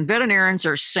 And veterinarians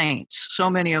are saints. So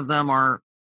many of them are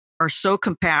so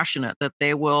compassionate that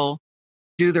they will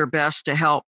do their best to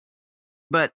help,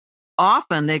 but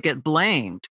often they get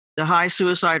blamed. The high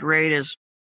suicide rate is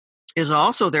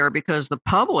also there because the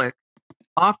public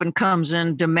often comes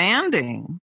in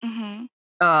demanding Mhm.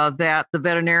 that the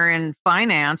veterinarian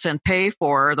finance and pay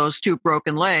for those two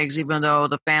broken legs, even though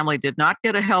the family did not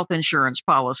get a health insurance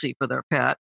policy for their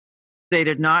pet. They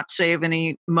did not save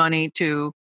any money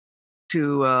to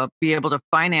be able to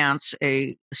finance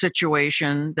a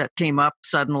situation that came up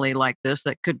suddenly like this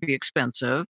that could be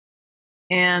expensive.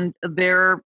 And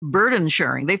they're burden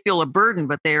sharing. They feel a burden,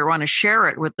 but they want to share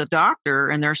it with the doctor.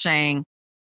 And they're saying,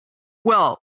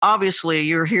 well, obviously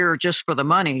you're here just for the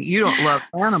money. You don't love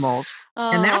animals.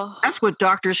 And that's, Oh, that's what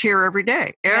doctors hear every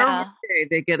day. Every yeah. day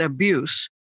they get abuse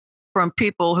from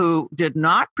people who did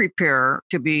not prepare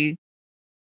to be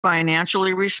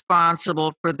financially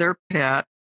responsible for their pet,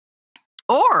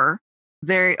 or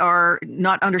they are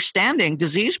not understanding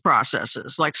disease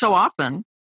processes. Like so often,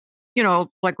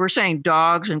 like we're saying,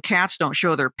 dogs and cats don't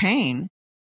show their pain.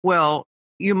 Well,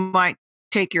 you might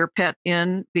take your pet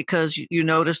in because you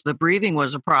notice the breathing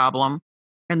was a problem,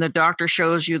 and the doctor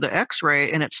shows you the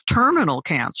x-ray and it's terminal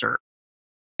cancer.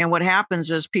 And what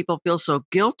happens is people feel so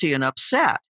guilty and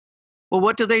upset. Well,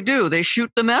 what do? They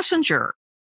shoot the messenger,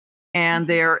 and Mhm.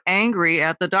 they're angry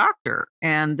at the doctor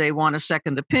and they want a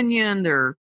second opinion.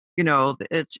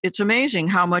 It's amazing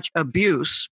how much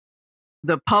abuse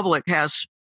the public has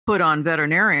put on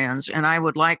veterinarians. And I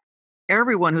would like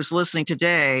everyone who's listening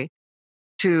today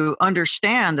to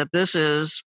understand that this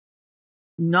is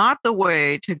not the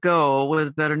way to go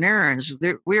with veterinarians.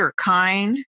 We are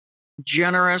kind,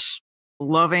 generous,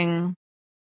 loving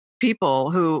people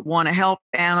who want to help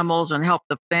animals and help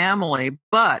the family,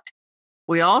 but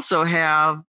we also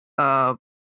have to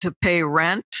pay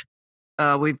rent.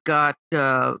 We've got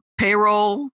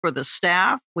payroll for the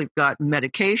staff. We've got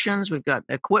medications. We've got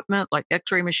equipment like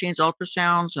X-ray machines,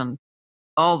 ultrasounds, and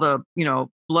all the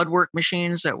blood work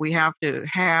machines that we have to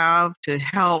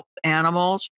help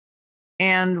animals.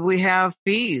 And we have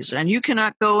fees. And you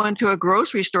cannot go into a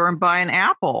grocery store and buy an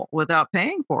apple without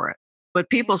paying for it. But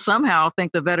Yeah. people somehow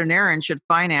think the veterinarian should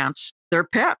finance their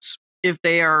pets if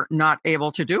they are not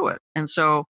able to do it. And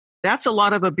so That's a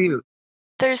lot of abuse.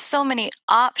 There's so many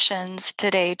options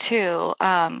today too.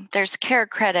 There's care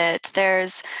credit.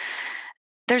 There's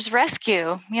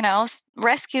rescue.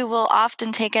 Rescue will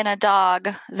often take in a dog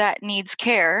that needs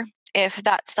care if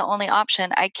that's the only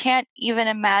option. I can't even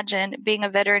imagine being a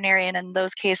veterinarian in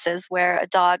those cases where a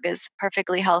dog is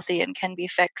perfectly healthy and can be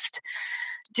fixed.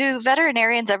 Do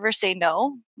veterinarians ever say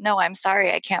no? No, I'm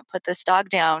sorry, I can't put this dog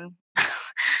down.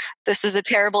 This is a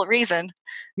terrible reason.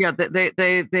 Yeah,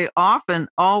 they often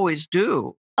always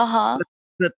do. Uh huh.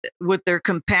 But with their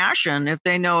compassion, if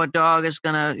they know a dog is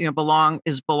gonna,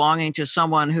 belonging to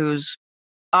someone who's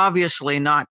obviously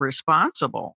not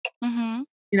responsible. Mm-hmm.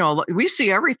 We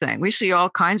see everything. We see all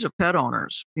kinds of pet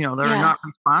owners, that are Yeah. not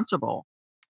responsible.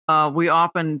 We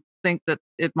often think that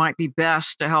it might be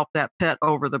best to help that pet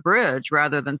over the bridge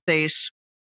rather than face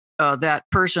that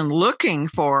person looking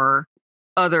for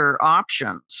other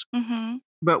options. Mm-hmm.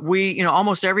 But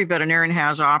almost every veterinarian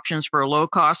has options for a low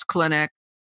cost clinic,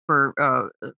 for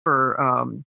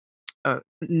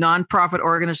nonprofit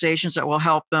organizations that will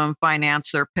help them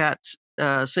finance their pets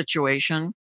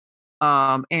situation.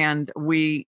 And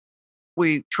we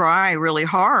try really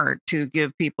hard to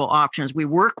give people options. We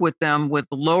work with them with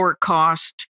lower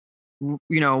cost,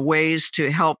 ways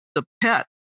to help the pet,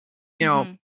 you know,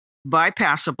 Mm-hmm.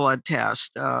 bypass a blood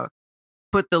test,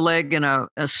 put the leg in a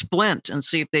splint and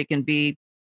see if they can be,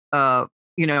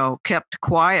 kept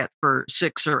quiet for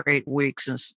 6 or 8 weeks.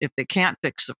 And if they can't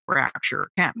fix the fracture,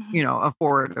 can't, Mm-hmm.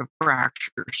 afford a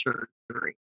fracture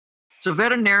surgery. So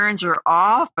veterinarians are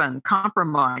often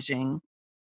compromising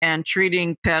and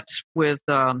treating pets with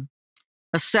a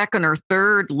second or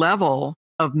third level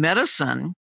of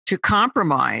medicine to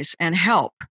compromise and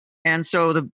help. And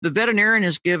so the veterinarian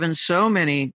is given so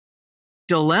many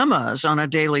dilemmas on a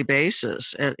daily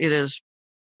basis. It is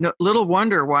little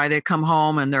wonder why they come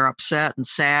home and they're upset and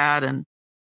sad,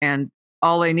 and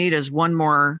all they need is one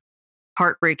more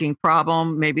heartbreaking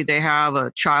problem. Maybe they have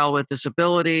a child with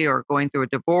disability or going through a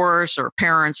divorce or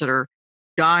parents that are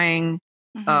dying.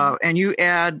 Mm-hmm. And you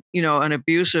add, an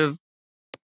abusive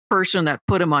person that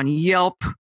put them on Yelp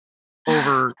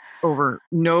over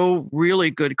no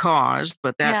really good cause,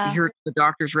 but that Yeah. hurts the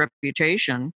doctor's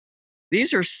reputation.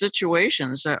 These are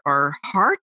situations that are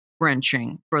heart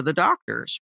wrenching for the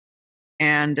doctors,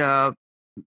 and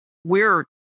we're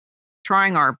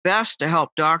trying our best to help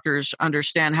doctors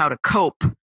understand how to cope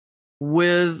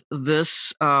with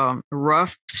this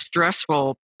rough,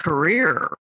 stressful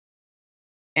career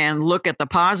and look at the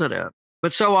positive.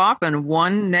 But so often,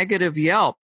 one negative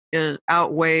Yelp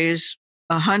outweighs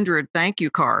 100 thank you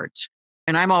cards.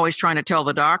 And I'm always trying to tell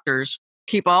the doctors,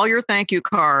 keep all your thank you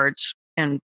cards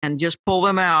and just pull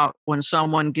them out when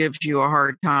someone gives you a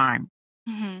hard time.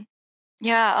 Mm-hmm.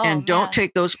 Yeah. Oh And don't man.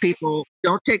 take those people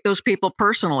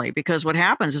personally, because what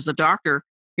happens is the doctor,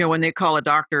 when they call a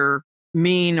doctor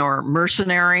mean or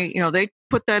mercenary, they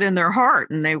put that in their heart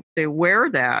and they wear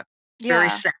that very Yeah.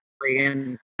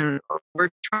 sadly. And we're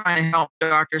trying to help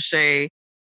doctors say,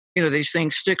 these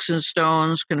things, sticks and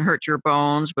stones can hurt your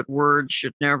bones, but words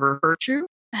should never hurt you.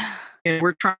 And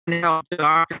we're trying to help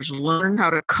doctors learn how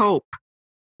to cope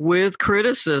with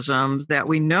criticism that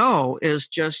we know is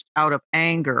just out of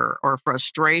anger or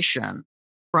frustration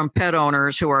from pet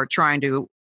owners who are trying to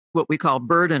what we call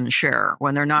burden share,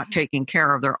 when they're not Mhm. taking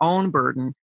care of their own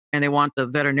burden and they want the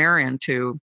veterinarian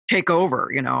to take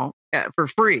over, for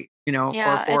free, or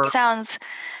Yeah, it for sounds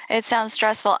it sounds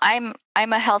stressful. I'm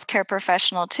a healthcare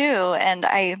professional too, and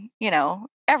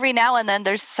every now and then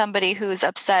there's somebody who's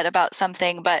upset about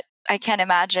something, but I can't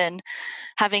imagine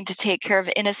having to take care of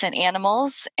innocent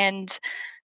animals and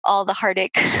all the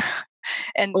heartache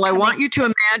and well, I coming. want you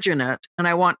to imagine it, and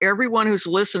I want everyone who's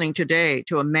listening today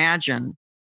to imagine.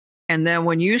 And then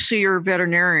when you see your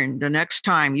veterinarian the next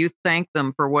time, you thank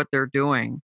them for what they're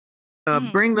doing.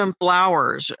 Mm, Bring them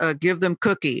flowers, give them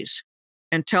cookies,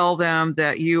 and tell them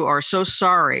that you are so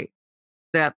sorry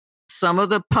that some of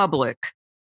the public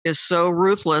is so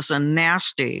ruthless and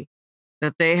nasty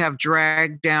that they have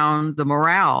dragged down the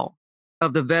morale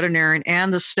of the veterinarian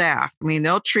and the staff. I mean,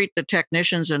 they'll treat the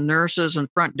technicians and nurses and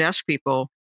front desk people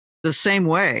the same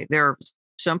way.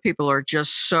 Some people are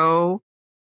just so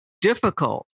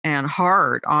difficult and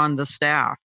hard on the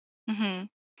staff. mhm.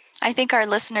 I think our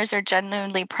listeners are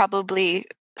genuinely probably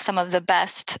some of the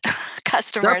best The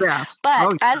customers. best. But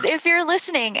Oh, as if you're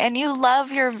listening and you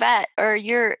love your vet or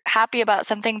you're happy about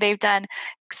something they've done,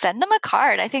 send them a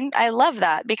card. I think I love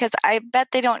that because I bet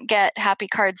they don't get happy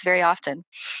cards very often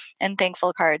and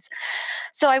thankful cards.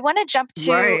 So right. I want to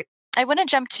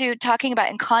jump to talking about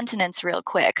incontinence real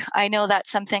quick. I know that's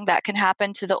something that can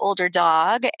happen to the older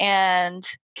dog and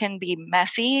can be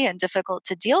messy and difficult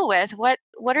to deal with. What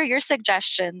are your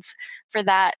suggestions for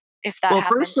that if that Well,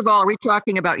 first happens? of all, are we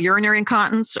talking about urinary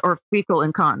incontinence or fecal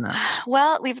incontinence?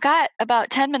 Well, we've got about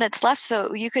 10 minutes left,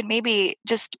 so you could maybe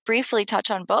just briefly touch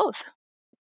on both.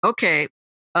 Okay.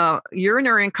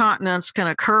 Urinary incontinence can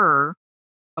occur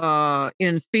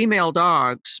in female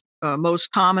dogs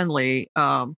most commonly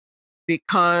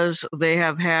because they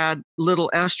have had little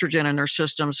estrogen in their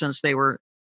system since they were,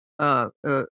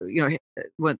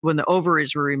 when the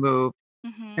ovaries were removed.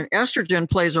 Hmm. And estrogen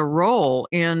plays a role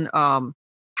in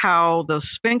how the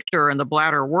sphincter and the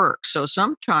bladder works. So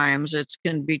sometimes it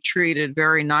can be treated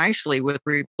very nicely with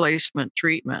replacement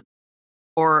treatment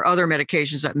or other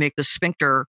medications that make the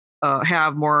sphincter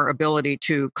have more ability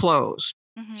to close.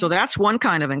 So Hmm. that's one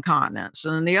kind of incontinence.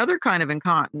 And then the other kind of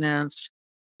incontinence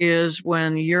is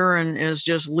when urine is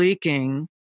just leaking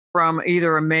from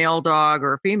either a male dog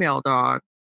or a female dog.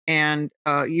 And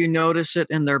you notice it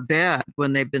in their bed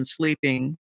when they've been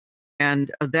sleeping.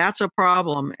 And that's a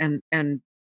problem. And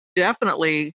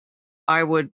definitely, I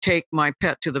would take my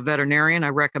pet to the veterinarian. I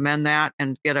recommend that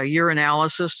and get a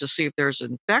urinalysis to see if there's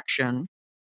infection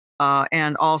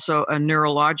and also a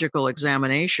neurological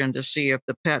examination to see if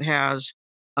the pet has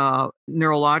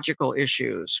neurological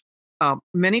issues.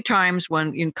 Many times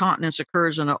when incontinence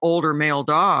occurs in an older male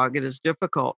dog, it is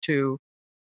difficult to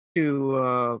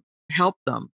help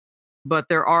them. But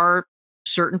there are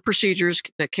certain procedures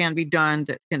that can be done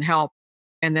that can help.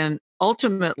 And then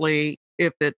ultimately,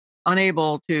 if it's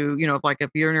unable to, if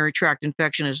urinary tract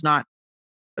infection is not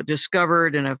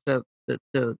discovered and if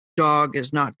the dog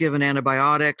is not given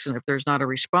antibiotics and if there's not a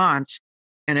response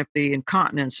and if the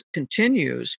incontinence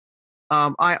continues,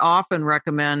 I often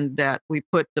recommend that we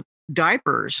put the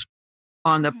diapers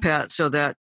on the Hmm. pet so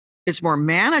that it's more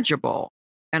manageable.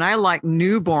 And I like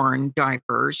newborn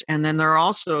diapers. And then there are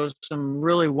also some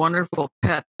really wonderful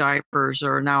pet diapers that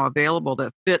are now available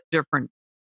that fit different,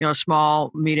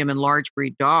 small, medium, and large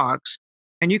breed dogs.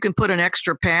 And you can put an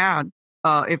extra pad.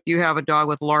 If you have a dog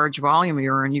with large volume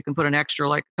urine, you can put an extra,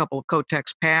 like a couple of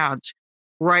Kotex pads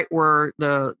right where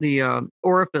the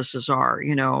orifices are,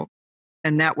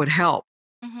 and that would help.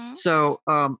 Hmm. So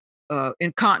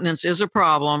incontinence is a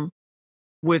problem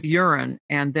with urine.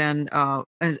 And then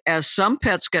as some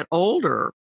pets get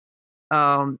older,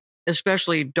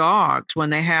 especially dogs, when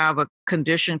they have a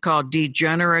condition called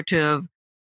degenerative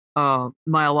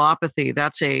myelopathy,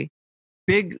 that's a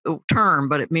big term,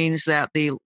 but it means that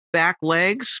the back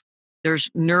legs, there's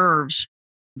nerves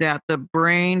that the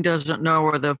brain doesn't know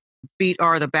where the feet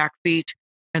are, the back feet,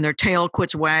 and their tail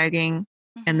quits wagging.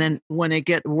 And Hmm. then when it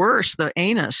get worse, the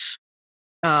anus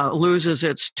loses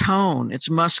its tone, its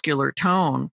muscular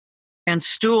tone, and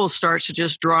stool starts to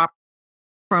just drop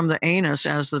from the anus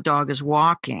as the dog is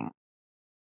walking.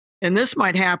 And this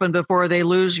might happen before they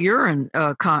lose urine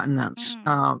continence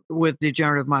Mm. with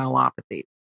degenerative myelopathy.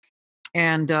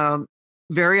 And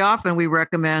very often we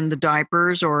recommend the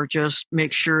diapers or just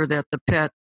make sure that the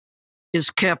pet is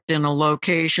kept in a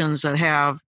locations that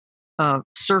have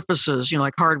surfaces,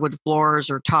 like hardwood floors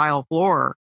or tile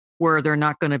floor, where they're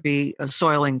not going to be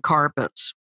soiling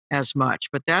carpets as much.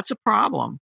 But that's a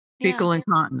problem. Yeah. Fecal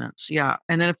incontinence, yeah.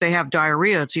 And then if they have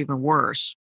diarrhea, it's even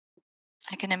worse.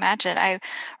 I can imagine. I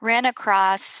ran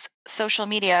across social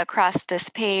media across this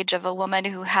page of a woman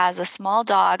who has a small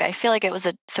dog. I feel like it was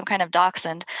some kind of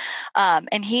dachshund.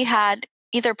 And he had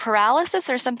either paralysis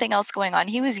or something else going on.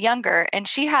 He was younger, and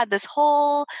she had this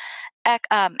whole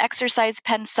exercise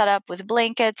pen set up with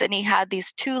blankets, and he had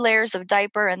these two layers of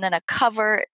diaper and then a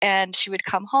cover. And she would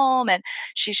come home and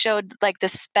she showed like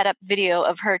this sped up video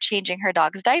of her changing her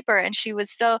dog's diaper. And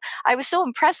I was so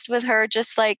impressed with her,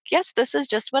 just like, yes, this is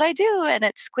just what I do. And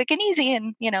it's quick and easy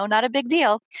and, not a big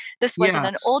deal. This wasn't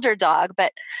an Yes. older dog,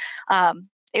 but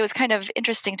it was kind of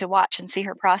interesting to watch and see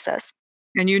her process.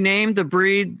 And you named the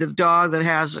breed, the dog that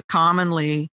has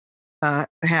commonly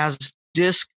has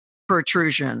disc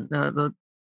protrusion. The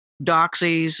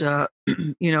Doxies,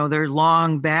 their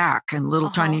long back and little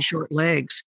Uh huh. tiny short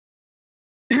legs.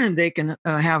 They can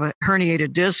have a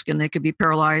herniated disc and they could be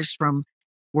paralyzed from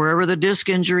wherever the disc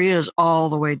injury is all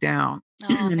the way down. Oh,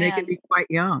 And they can man. be quite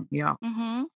young. Yeah.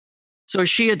 Mm-hmm. So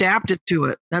she adapted to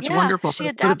it. That's Yeah, wonderful. she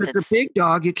But if it's adapted. a big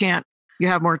dog, you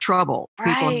have more trouble.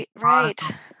 People have Right, right.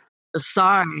 the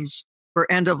size for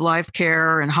end of life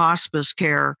care and hospice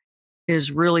care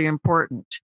is really important.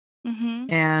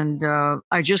 Mhm. And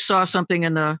I just saw something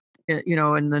in the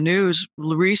news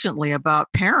recently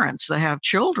about parents that have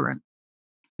children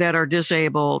that are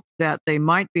disabled that they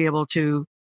might be able to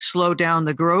slow down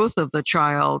the growth of the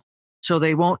child so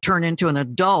they won't turn into an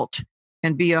adult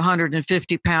and be a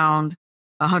 150-pound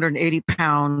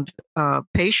 180-pound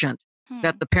patient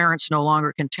that the parents no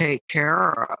longer can take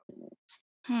care of.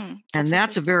 And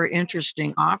that's a very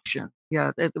interesting option.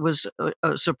 Yeah, it was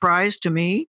a surprise to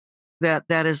me that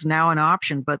that is now an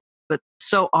option, but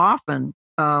so often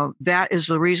that is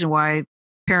the reason why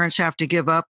parents have to give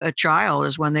up a child,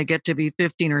 is when they get to be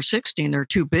 15 or 16, they're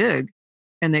too big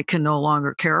and they can no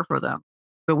longer care for them.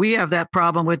 But we have that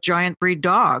problem with giant breed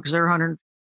dogs. They're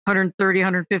 130,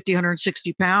 150,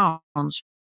 160 pounds.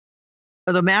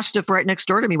 The Mastiff right next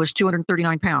door to me was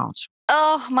 239 pounds.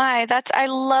 Oh my, I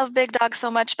love big dogs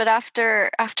so much, but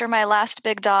after my last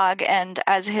big dog, and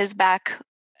as his back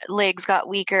legs got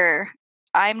weaker,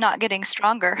 I'm not getting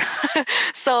stronger.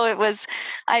 So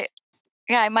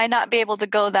I might not be able to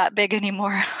go that big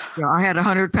anymore. Yeah, I had a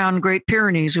 100-pound Great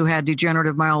Pyrenees who had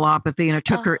degenerative myelopathy, and it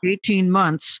took her 18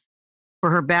 months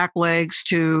for her back legs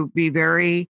to be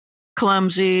very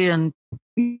clumsy and,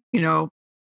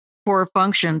 poor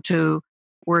function to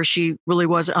where she really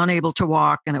was unable to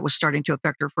walk, and it was starting to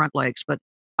affect her front legs. But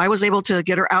I was able to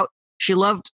get her out. She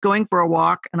loved going for a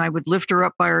walk, and I would lift her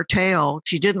up by her tail.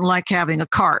 She didn't like having a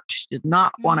cart. She did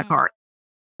not want a cart.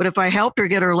 But if I helped her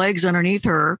get her legs underneath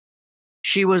her,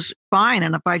 she was fine.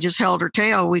 And if I just held her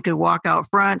tail, we could walk out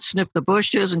front, sniff the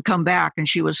bushes, and come back. And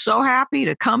she was so happy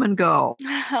to come and go.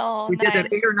 Oh, we did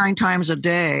that 8 or 9 times a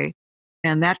day,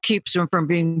 and that keeps them from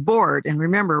being bored. And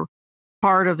remember,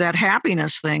 part of that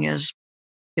happiness thing is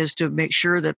to make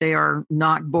sure that they are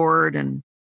not bored and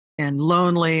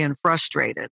lonely and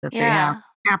frustrated, that they have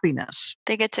happiness.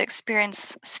 They get to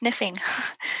experience sniffing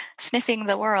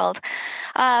the world.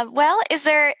 Well, is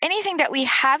there anything that we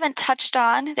haven't touched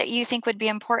on that you think would be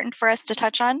important for us to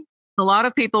touch on? A lot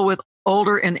of people with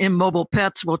older and immobile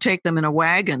pets will take them in a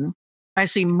wagon. I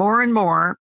see more and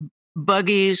more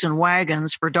buggies and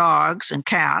wagons for dogs and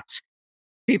cats.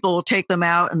 People will take them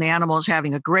out, and the animal is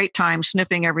having a great time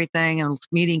sniffing everything and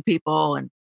meeting people. And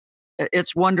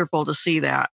it's wonderful to see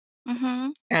that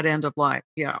at end of life.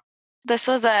 Yeah. This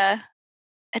was a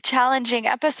challenging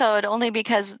episode only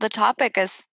because the topic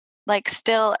is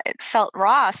it felt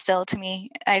raw still to me.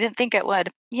 I didn't think it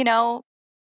would,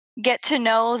 get to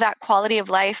know that quality of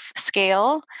life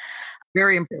scale.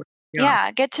 Very important.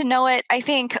 Yeah, get to know it. I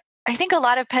think a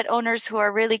lot of pet owners who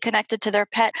are really connected to their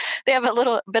pet, they have a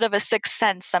little bit of a sixth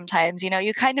sense sometimes.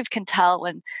 You kind of can tell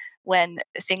when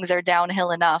things are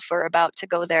downhill enough or about to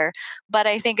go there. But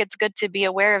I think it's good to be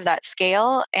aware of that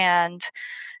scale. And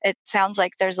it sounds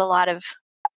like there's a lot of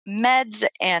meds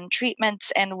and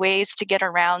treatments and ways to get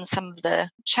around some of the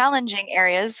challenging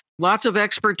areas. Lots of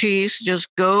expertise. Just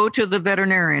go to the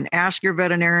veterinarian. Ask your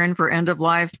veterinarian for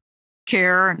end-of-life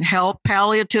care and help.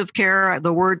 Palliative care,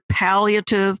 the word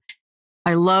palliative,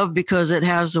 I love because it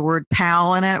has the word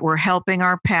pal in it. We're helping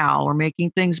our pal. We're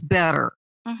making things better.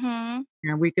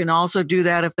 And we can also do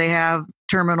that if they have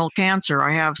terminal cancer.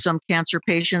 I have some cancer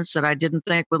patients that I didn't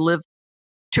think would live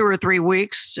 2 or 3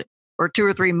 weeks or 2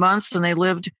 or 3 months, and they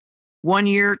lived 1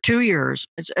 year, 2 years.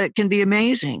 It can be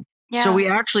amazing. Yeah. So we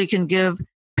actually can give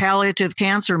palliative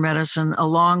cancer medicine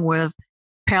along with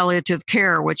palliative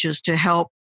care, which is to help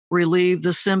relieve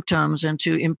the symptoms and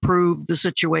to improve the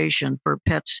situation for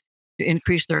pets, to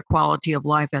increase their quality of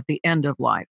life at the end of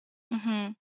life.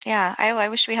 Yeah, I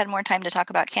wish we had more time to talk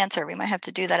about cancer. We might have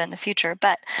to do that in the future.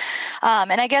 But,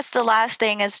 and I guess the last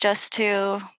thing is just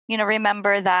to,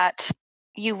 remember that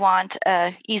you want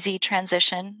a easy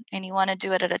transition, and you want to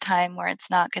do it at a time where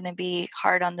it's not going to be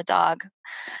hard on the dog.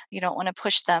 You don't want to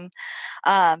push them.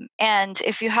 And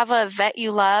if you have a vet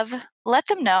you love, let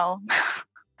them know.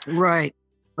 Right.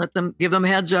 Give them a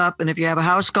heads up. And if you have a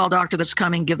house call doctor that's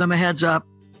coming, give them a heads up.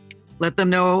 Let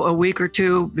them know a week or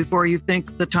 2 before you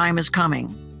think the time is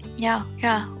coming. Yeah.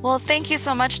 Well, thank you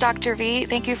so much, Dr. V.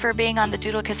 Thank you for being on the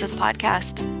Doodle Kisses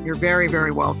podcast. You're very,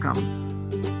 very welcome.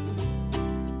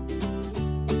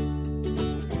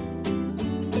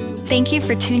 Thank you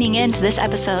for tuning in to this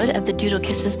episode of the Doodle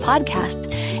Kisses podcast.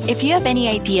 If you have any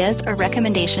ideas or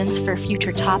recommendations for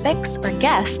future topics or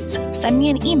guests, send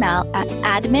me an email at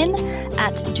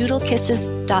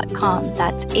admin@doodlekisses.com.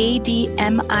 That's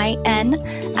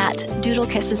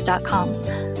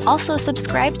ADMIN@doodlekisses.com. Also,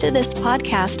 subscribe to this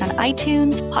podcast on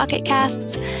iTunes, Pocket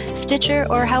Casts, Stitcher,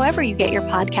 or however you get your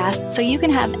podcasts so you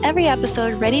can have every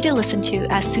episode ready to listen to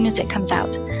as soon as it comes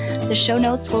out. The show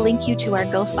notes will link you to our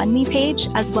GoFundMe page,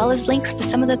 as well as links to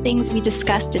some of the things we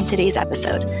discussed in today's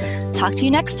episode. Talk to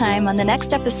you next time on the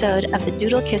next episode of the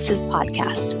Doodle Kisses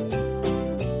podcast.